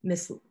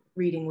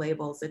misreading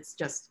labels. It's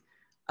just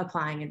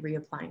applying and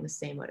reapplying the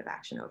same mode of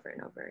action over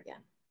and over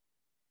again.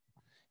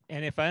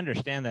 And if I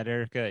understand that,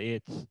 Erica,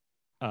 it's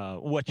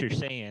what you're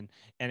saying,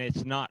 and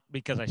it's not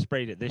because I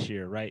sprayed it this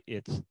year, right?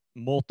 It's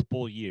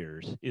multiple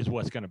years is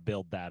what's going to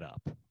build that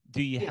up.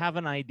 Do you have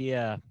an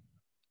idea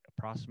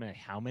approximately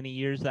how many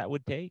years that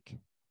would take?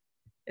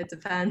 It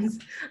depends.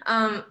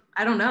 I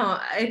don't know.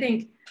 I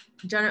think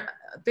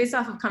based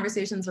off of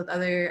conversations with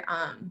other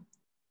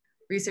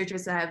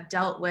researchers that have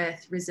dealt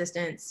with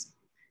resistance,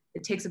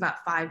 it takes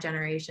about 5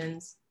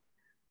 generations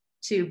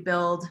to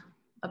build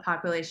a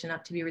population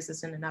up to be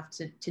resistant enough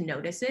to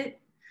notice it.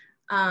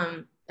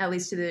 At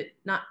least to the,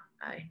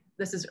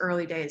 this is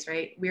early days,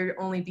 right? We're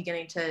only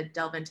beginning to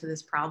delve into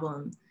this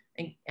problem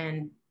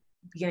and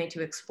beginning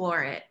to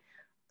explore it.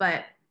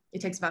 But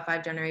it takes about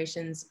 5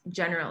 generations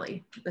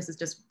generally. This is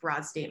just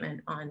broad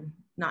statement on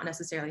not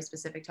necessarily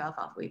specific to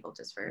alfalfa weevil,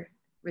 just for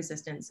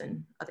resistance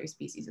and other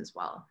species as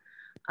well.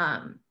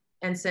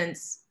 And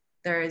since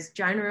there is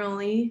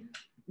generally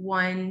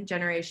 1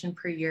 generation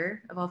per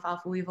year of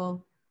alfalfa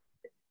weevil,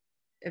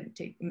 it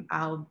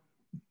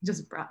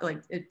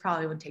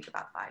probably would take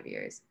about 5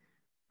 years,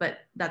 but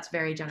that's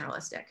very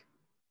generalistic.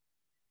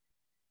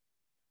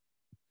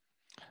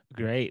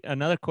 Great.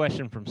 Another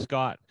question from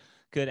Scott.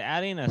 Could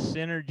adding a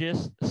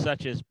synergist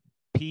such as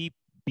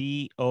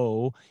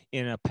PBO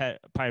in a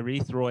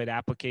pyrethroid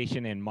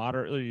application in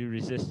moderately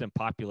resistant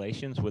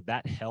populations, would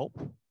that help?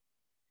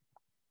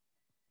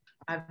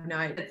 I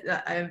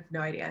have no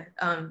idea.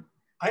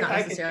 I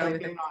can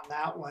jump in on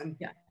that one.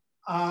 Yeah.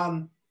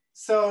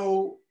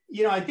 So,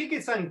 you know, I think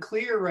it's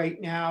unclear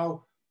right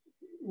now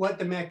what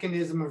the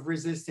mechanism of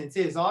resistance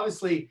is.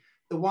 Obviously,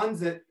 the ones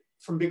that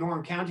from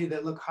Bighorn County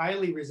that look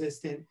highly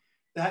resistant,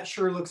 that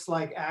sure looks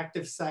like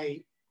active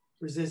site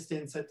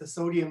resistance at the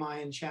sodium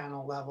ion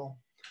channel level,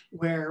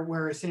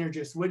 where a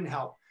synergist wouldn't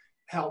help.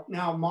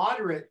 Now,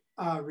 moderate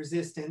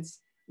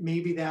resistance,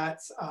 maybe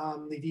that's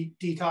the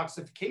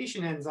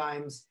detoxification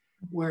enzymes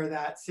where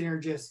that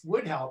synergist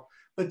would help.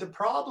 But the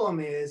problem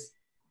is,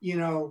 you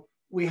know,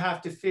 we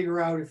have to figure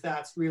out if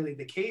that's really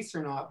the case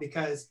or not,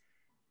 because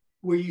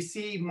where you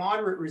see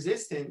moderate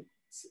resistance,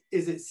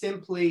 is it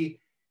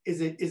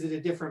a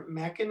different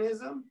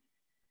mechanism,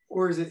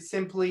 or is it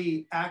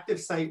simply active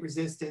site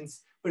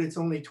resistance, but it's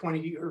only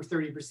 20 or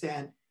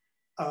 30%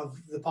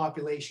 of the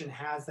population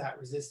has that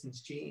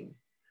resistance gene?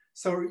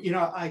 So, you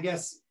know, I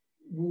guess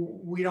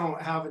we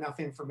don't have enough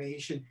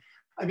information.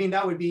 I mean,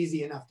 that would be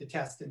easy enough to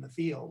test in the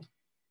field.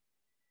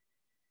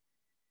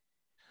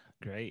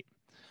 Great.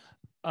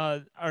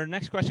 Our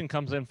next question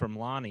comes in from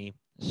Lonnie.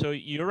 So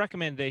your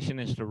recommendation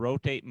is to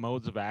rotate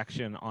modes of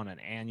action on an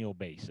annual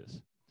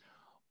basis.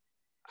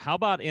 How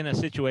about in a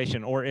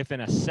situation, or if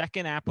in a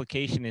second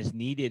application is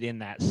needed in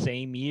that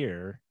same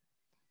year,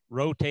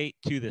 rotate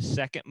to the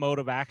second mode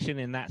of action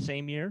in that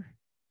same year?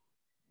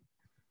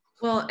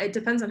 Well, it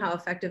depends on how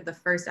effective the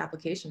first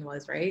application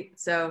was, right?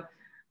 So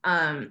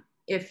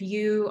if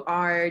you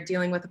are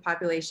dealing with a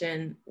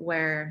population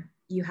where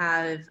you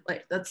have,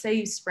 like, let's say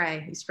you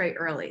spray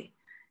early,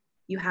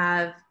 you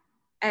have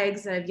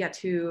eggs that have yet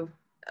to,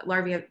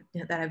 larvae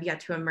that have yet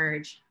to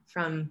emerge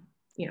from,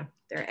 you know,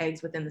 their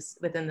eggs within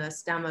the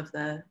stem of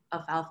the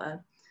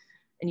alfalfa,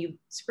 and you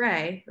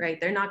spray, right?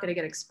 They're not going to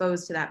get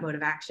exposed to that mode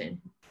of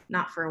action,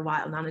 not for a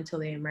while, not until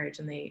they emerge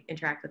and they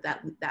interact with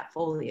that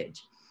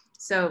foliage.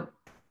 So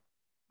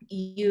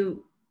it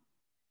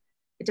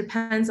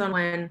depends on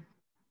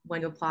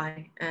when you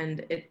apply,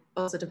 and it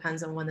also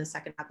depends on when the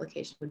second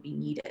application would be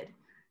needed,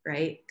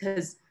 right?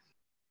 Because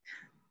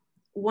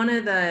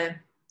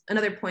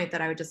another point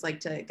that I would just like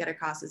to get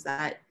across is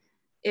that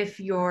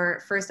if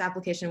your first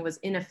application was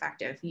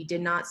ineffective, you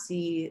did not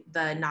see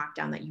the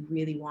knockdown that you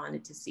really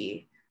wanted to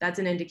see, that's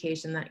an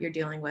indication that you're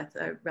dealing with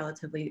a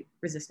relatively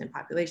resistant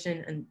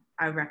population, and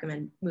I would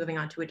recommend moving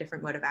on to a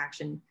different mode of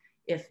action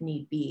if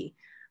need be.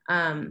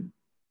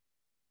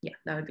 Yeah,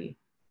 that would be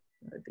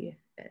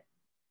it.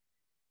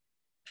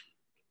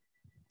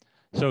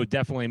 So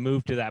definitely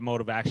move to that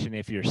mode of action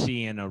if you're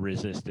seeing a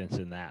resistance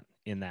in that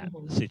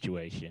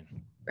situation.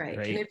 Right.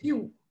 Great. And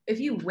if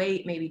you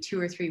wait maybe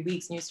 2 or 3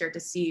 weeks and you start to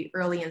see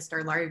early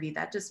instar larvae,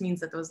 that just means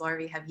that those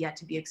larvae have yet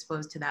to be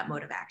exposed to that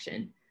mode of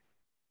action.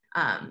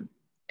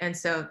 And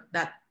so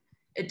that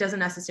it doesn't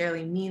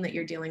necessarily mean that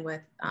you're dealing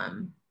with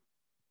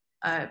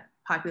a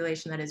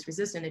population that is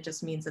resistant. It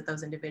just means that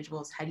those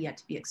individuals had yet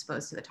to be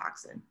exposed to the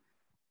toxin.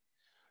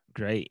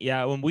 Great.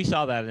 Yeah, when we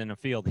saw that in a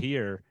field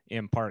here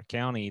in Park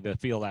County, the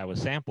field I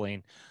was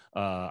sampling,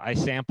 I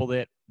sampled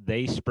it,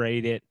 they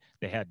sprayed it,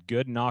 they had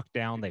good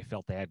knockdown, they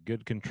felt they had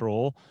good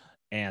control,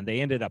 and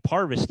they ended up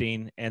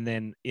harvesting. And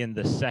then in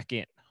the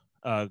second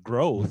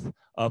growth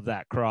of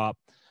that crop,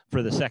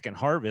 for the second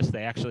harvest,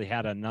 they actually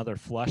had another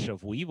flush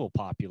of weevil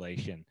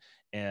population.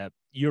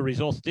 Your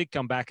results did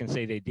come back and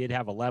say they did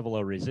have a level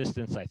of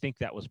resistance. I think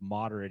that was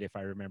moderate, if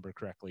I remember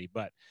correctly,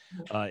 but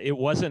it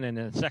wasn't an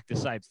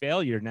insecticide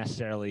failure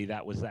necessarily.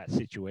 That was that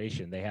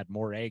situation. They had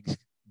more eggs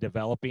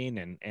developing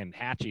and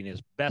hatching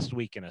as best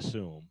we can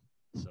assume.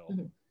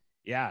 So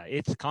yeah,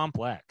 it's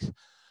complex.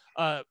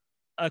 A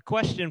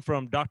question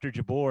from Dr.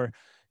 Jabbour.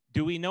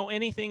 Do we know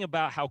anything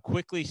about how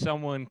quickly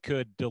someone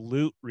could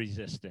dilute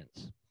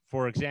resistance?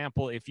 For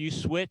example, if you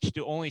switch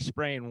to only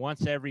spraying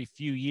once every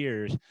few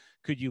years,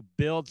 could you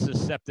build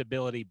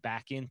susceptibility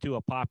back into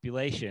a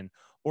population,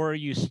 or are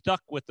you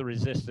stuck with the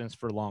resistance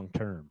for long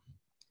term?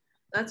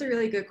 That's a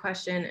really good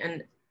question.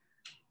 And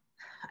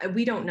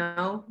we don't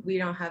know. We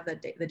don't have the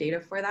data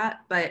for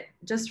that. But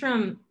just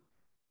from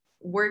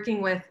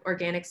working with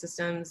organic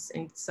systems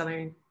in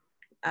Southern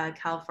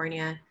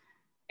California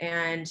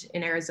and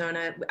in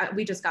Arizona,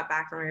 we just got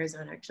back from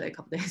Arizona actually a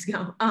couple days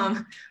ago.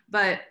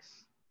 But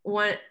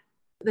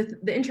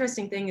the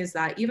interesting thing is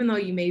that even though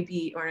you may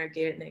be an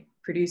organic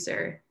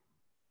producer,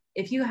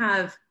 if you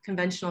have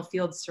conventional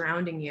fields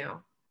surrounding you,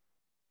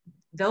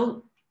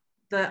 the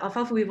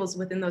alfalfa weevils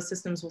within those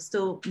systems will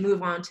still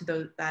move on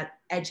to that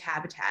edge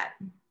habitat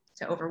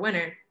to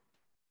overwinter.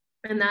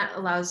 And that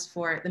allows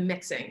for the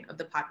mixing of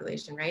the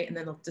population, right? And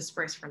then they'll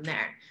disperse from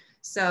there.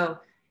 So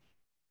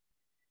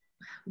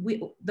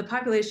the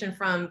population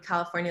from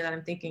California that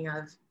I'm thinking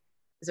of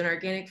is an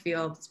organic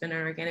field. It's been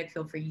an organic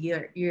field for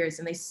years,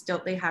 and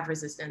they have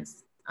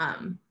resistance.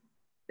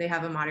 They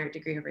have a moderate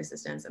degree of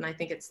resistance. And I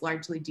think it's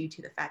largely due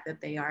to the fact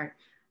that they are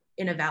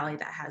in a valley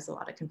that has a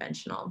lot of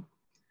conventional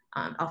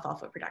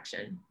alfalfa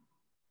production.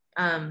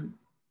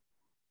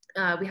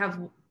 We have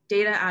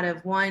data out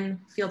of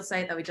one field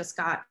site that we just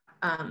got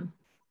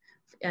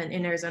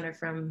in Arizona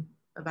from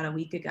about a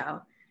week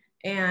ago.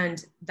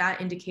 And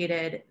that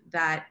indicated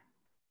that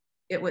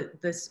it was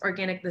this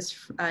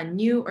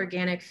new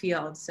organic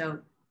field, so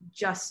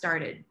just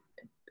started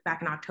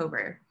back in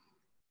October,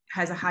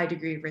 has a high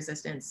degree of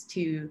resistance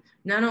to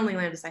not only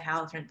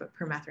lambda-cyhalothrin, but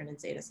permethrin and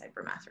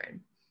zeta-cypermethrin.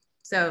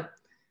 So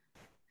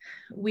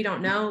we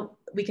don't know.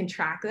 We can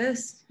track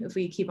this if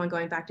we keep on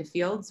going back to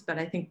fields, but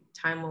I think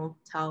time will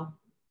tell.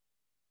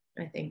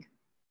 I think.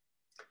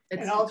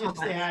 And I'll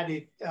just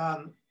add,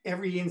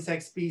 every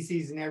insect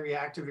species and every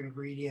active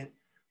ingredient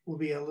will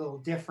be a little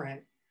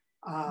different.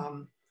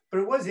 But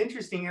it was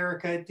interesting,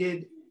 Erica,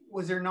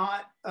 was there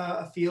not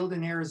a field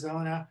in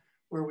Arizona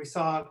where we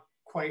saw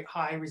quite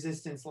high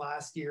resistance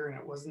last year and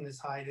it wasn't as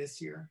high this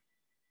year?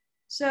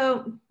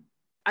 So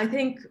I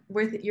think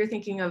you're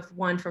thinking of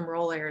one from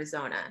rural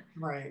Arizona.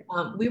 Right.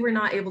 We were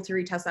not able to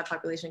retest that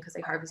population because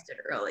they harvested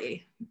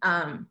early.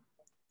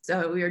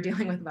 So we were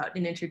dealing with about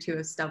an inch or two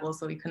of stubble,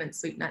 so we couldn't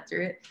sweep net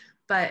through it.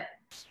 But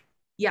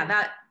yeah,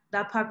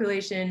 that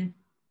population,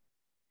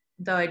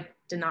 though I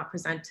did not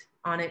present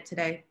on it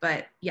today,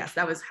 but yes,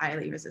 that was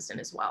highly resistant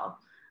as well.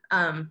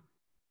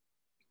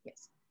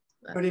 Yes.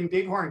 But in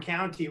Bighorn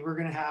County, we're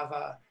going to have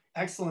an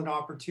excellent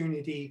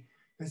opportunity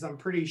because I'm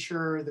pretty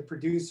sure the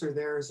producer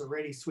there is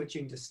already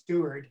switching to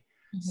Steward.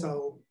 Mm-hmm.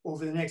 So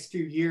over the next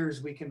few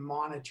years, we can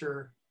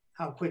monitor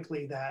how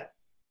quickly that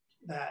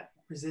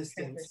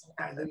resistance,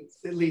 at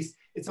least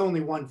it's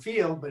only one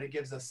field, but it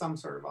gives us some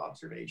sort of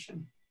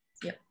observation.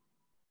 Yep.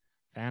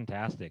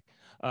 Fantastic.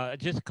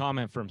 Just a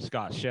comment from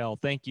Scott Shell.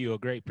 Thank you. A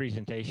great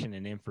presentation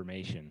and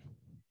information.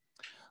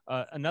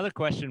 Another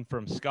question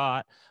from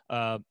Scott,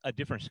 a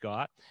different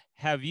Scott.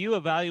 Have you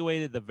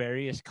evaluated the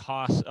various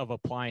costs of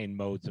applying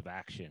modes of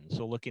action?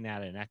 So looking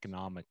at an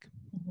economic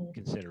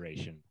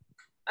consideration.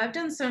 I've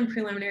done some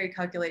preliminary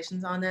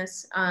calculations on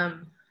this.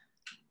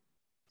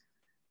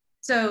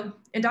 So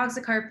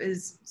indoxacarp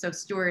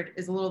Steward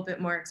is a little bit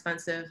more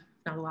expensive,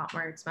 not a lot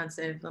more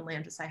expensive than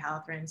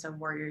lambda-cyhalothrin, so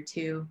Warrior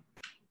 2.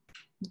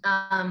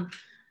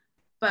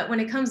 But when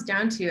it comes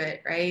down to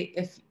it, right,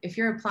 if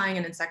you're applying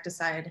an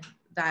insecticide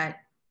that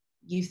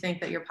you think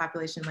that your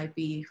population might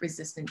be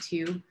resistant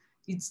to,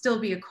 you'd still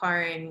be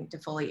acquiring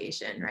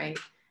defoliation, right?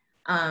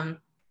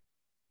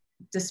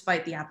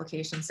 Despite the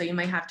application. So you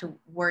might have to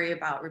worry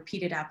about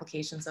repeated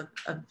applications of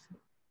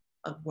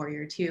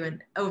Warrior 2.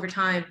 And over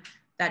time,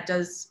 that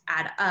does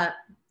add up.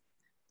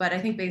 But I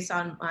think based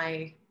on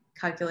my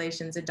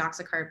calculations,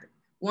 indoxacarp,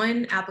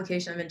 one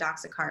application of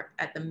indoxacarp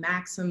at the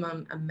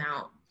maximum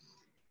amount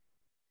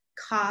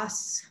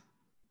costs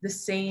the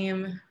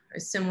same or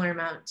similar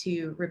amount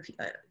to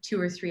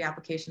 2 or 3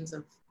 applications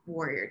of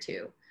Warrior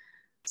 2.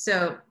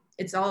 So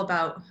it's all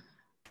about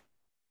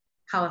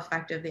how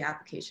effective the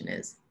application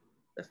is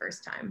the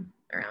first time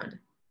around.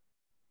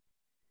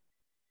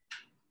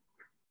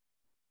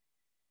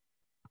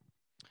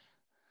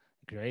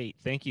 Great,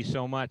 thank you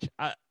so much.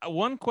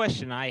 One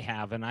question I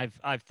have, and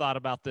I've thought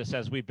about this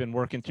as we've been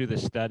working through the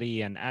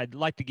study, and I'd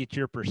like to get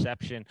your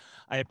perception.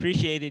 I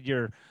appreciated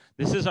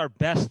this is our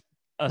best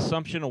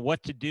assumption of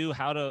what to do,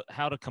 how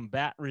to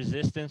combat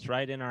resistance,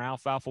 right, in our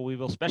alfalfa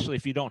weevil, especially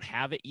if you don't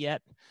have it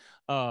yet.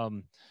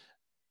 So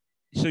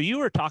you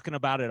were talking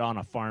about it on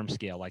a farm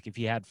scale, like if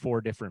you had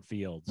 4 different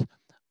fields.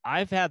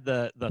 I've had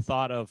the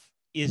thought of,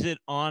 is it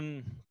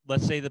on,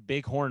 let's say, the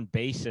Bighorn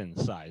Basin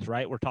size,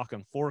 right? We're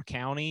talking 4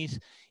 counties.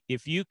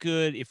 If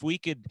we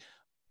could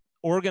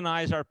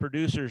organize our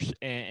producers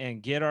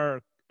and get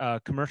our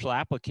commercial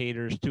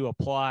applicators to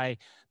apply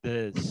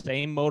the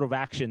same mode of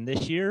action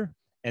this year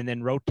and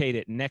then rotate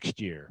it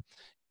next year,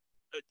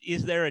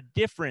 is there a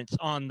difference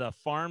on the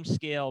farm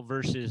scale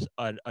versus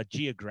a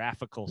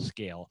geographical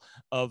scale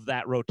of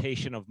that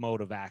rotation of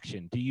mode of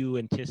action? Do you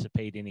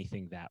anticipate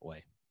anything that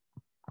way?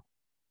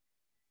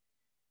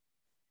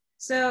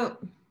 So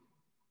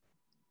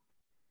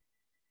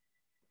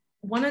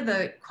one of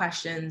the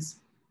questions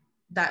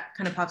that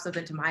kind of pops up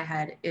into my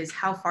head is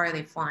how far are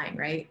they flying,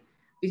 right?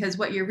 because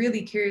what you're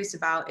really curious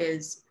about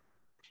is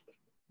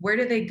where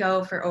do they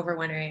go for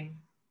overwintering?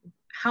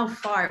 How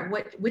far,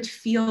 which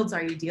fields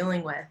are you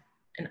dealing with,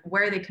 and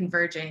where are they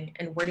converging,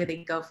 and where do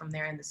they go from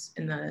there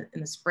in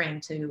the spring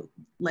to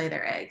lay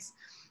their eggs?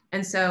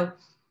 And so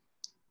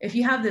if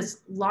you have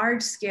this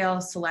large scale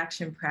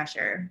selection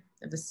pressure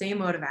of the same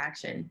mode of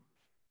action,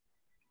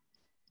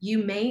 you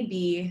may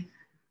be,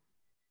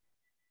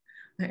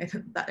 the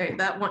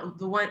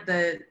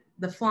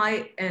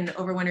flight and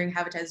overwintering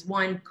habitat is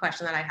one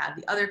question that I have.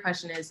 The other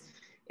question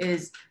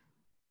is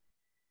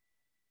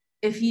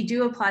if you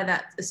do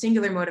apply a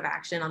singular mode of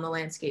action on the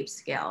landscape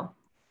scale,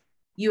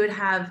 you would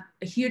have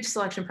a huge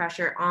selection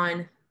pressure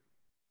on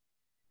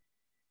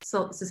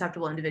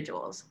susceptible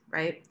individuals,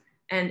 right?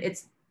 And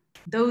it's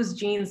those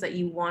genes that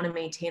you want to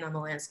maintain on the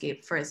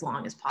landscape for as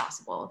long as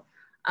possible.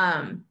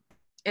 And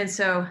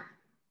so,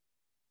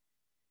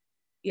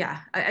 yeah,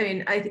 I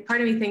mean,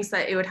 part of me thinks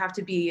that it would have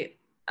to be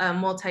a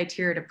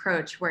multi-tiered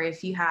approach where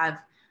if you have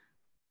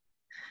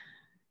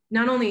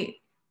not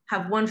only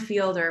have one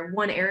field or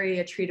one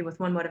area treated with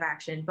one mode of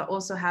action, but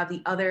also have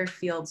the other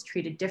fields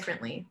treated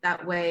differently.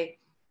 That way,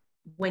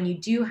 when you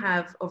do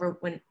have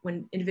when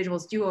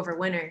individuals do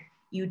overwinter,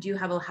 you do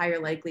have a higher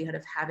likelihood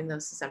of having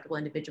those susceptible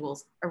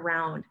individuals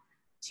around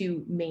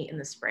to mate in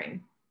the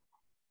spring.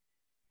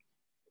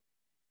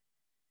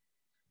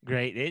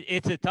 Great.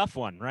 It's a tough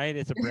one, right?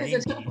 It's a brain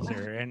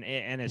teaser,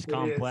 and it's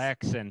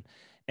complex, and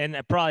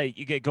that probably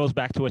it goes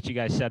back to what you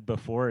guys said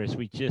before, is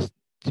we just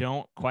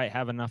don't quite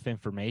have enough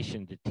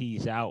information to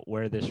tease out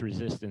where this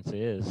resistance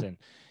is, and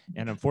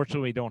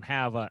unfortunately we don't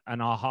have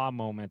an aha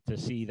moment to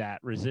see that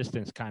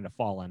resistance kind of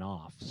falling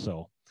off.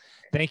 So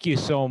thank you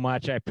so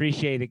much. I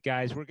appreciate it,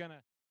 guys. We're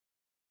gonna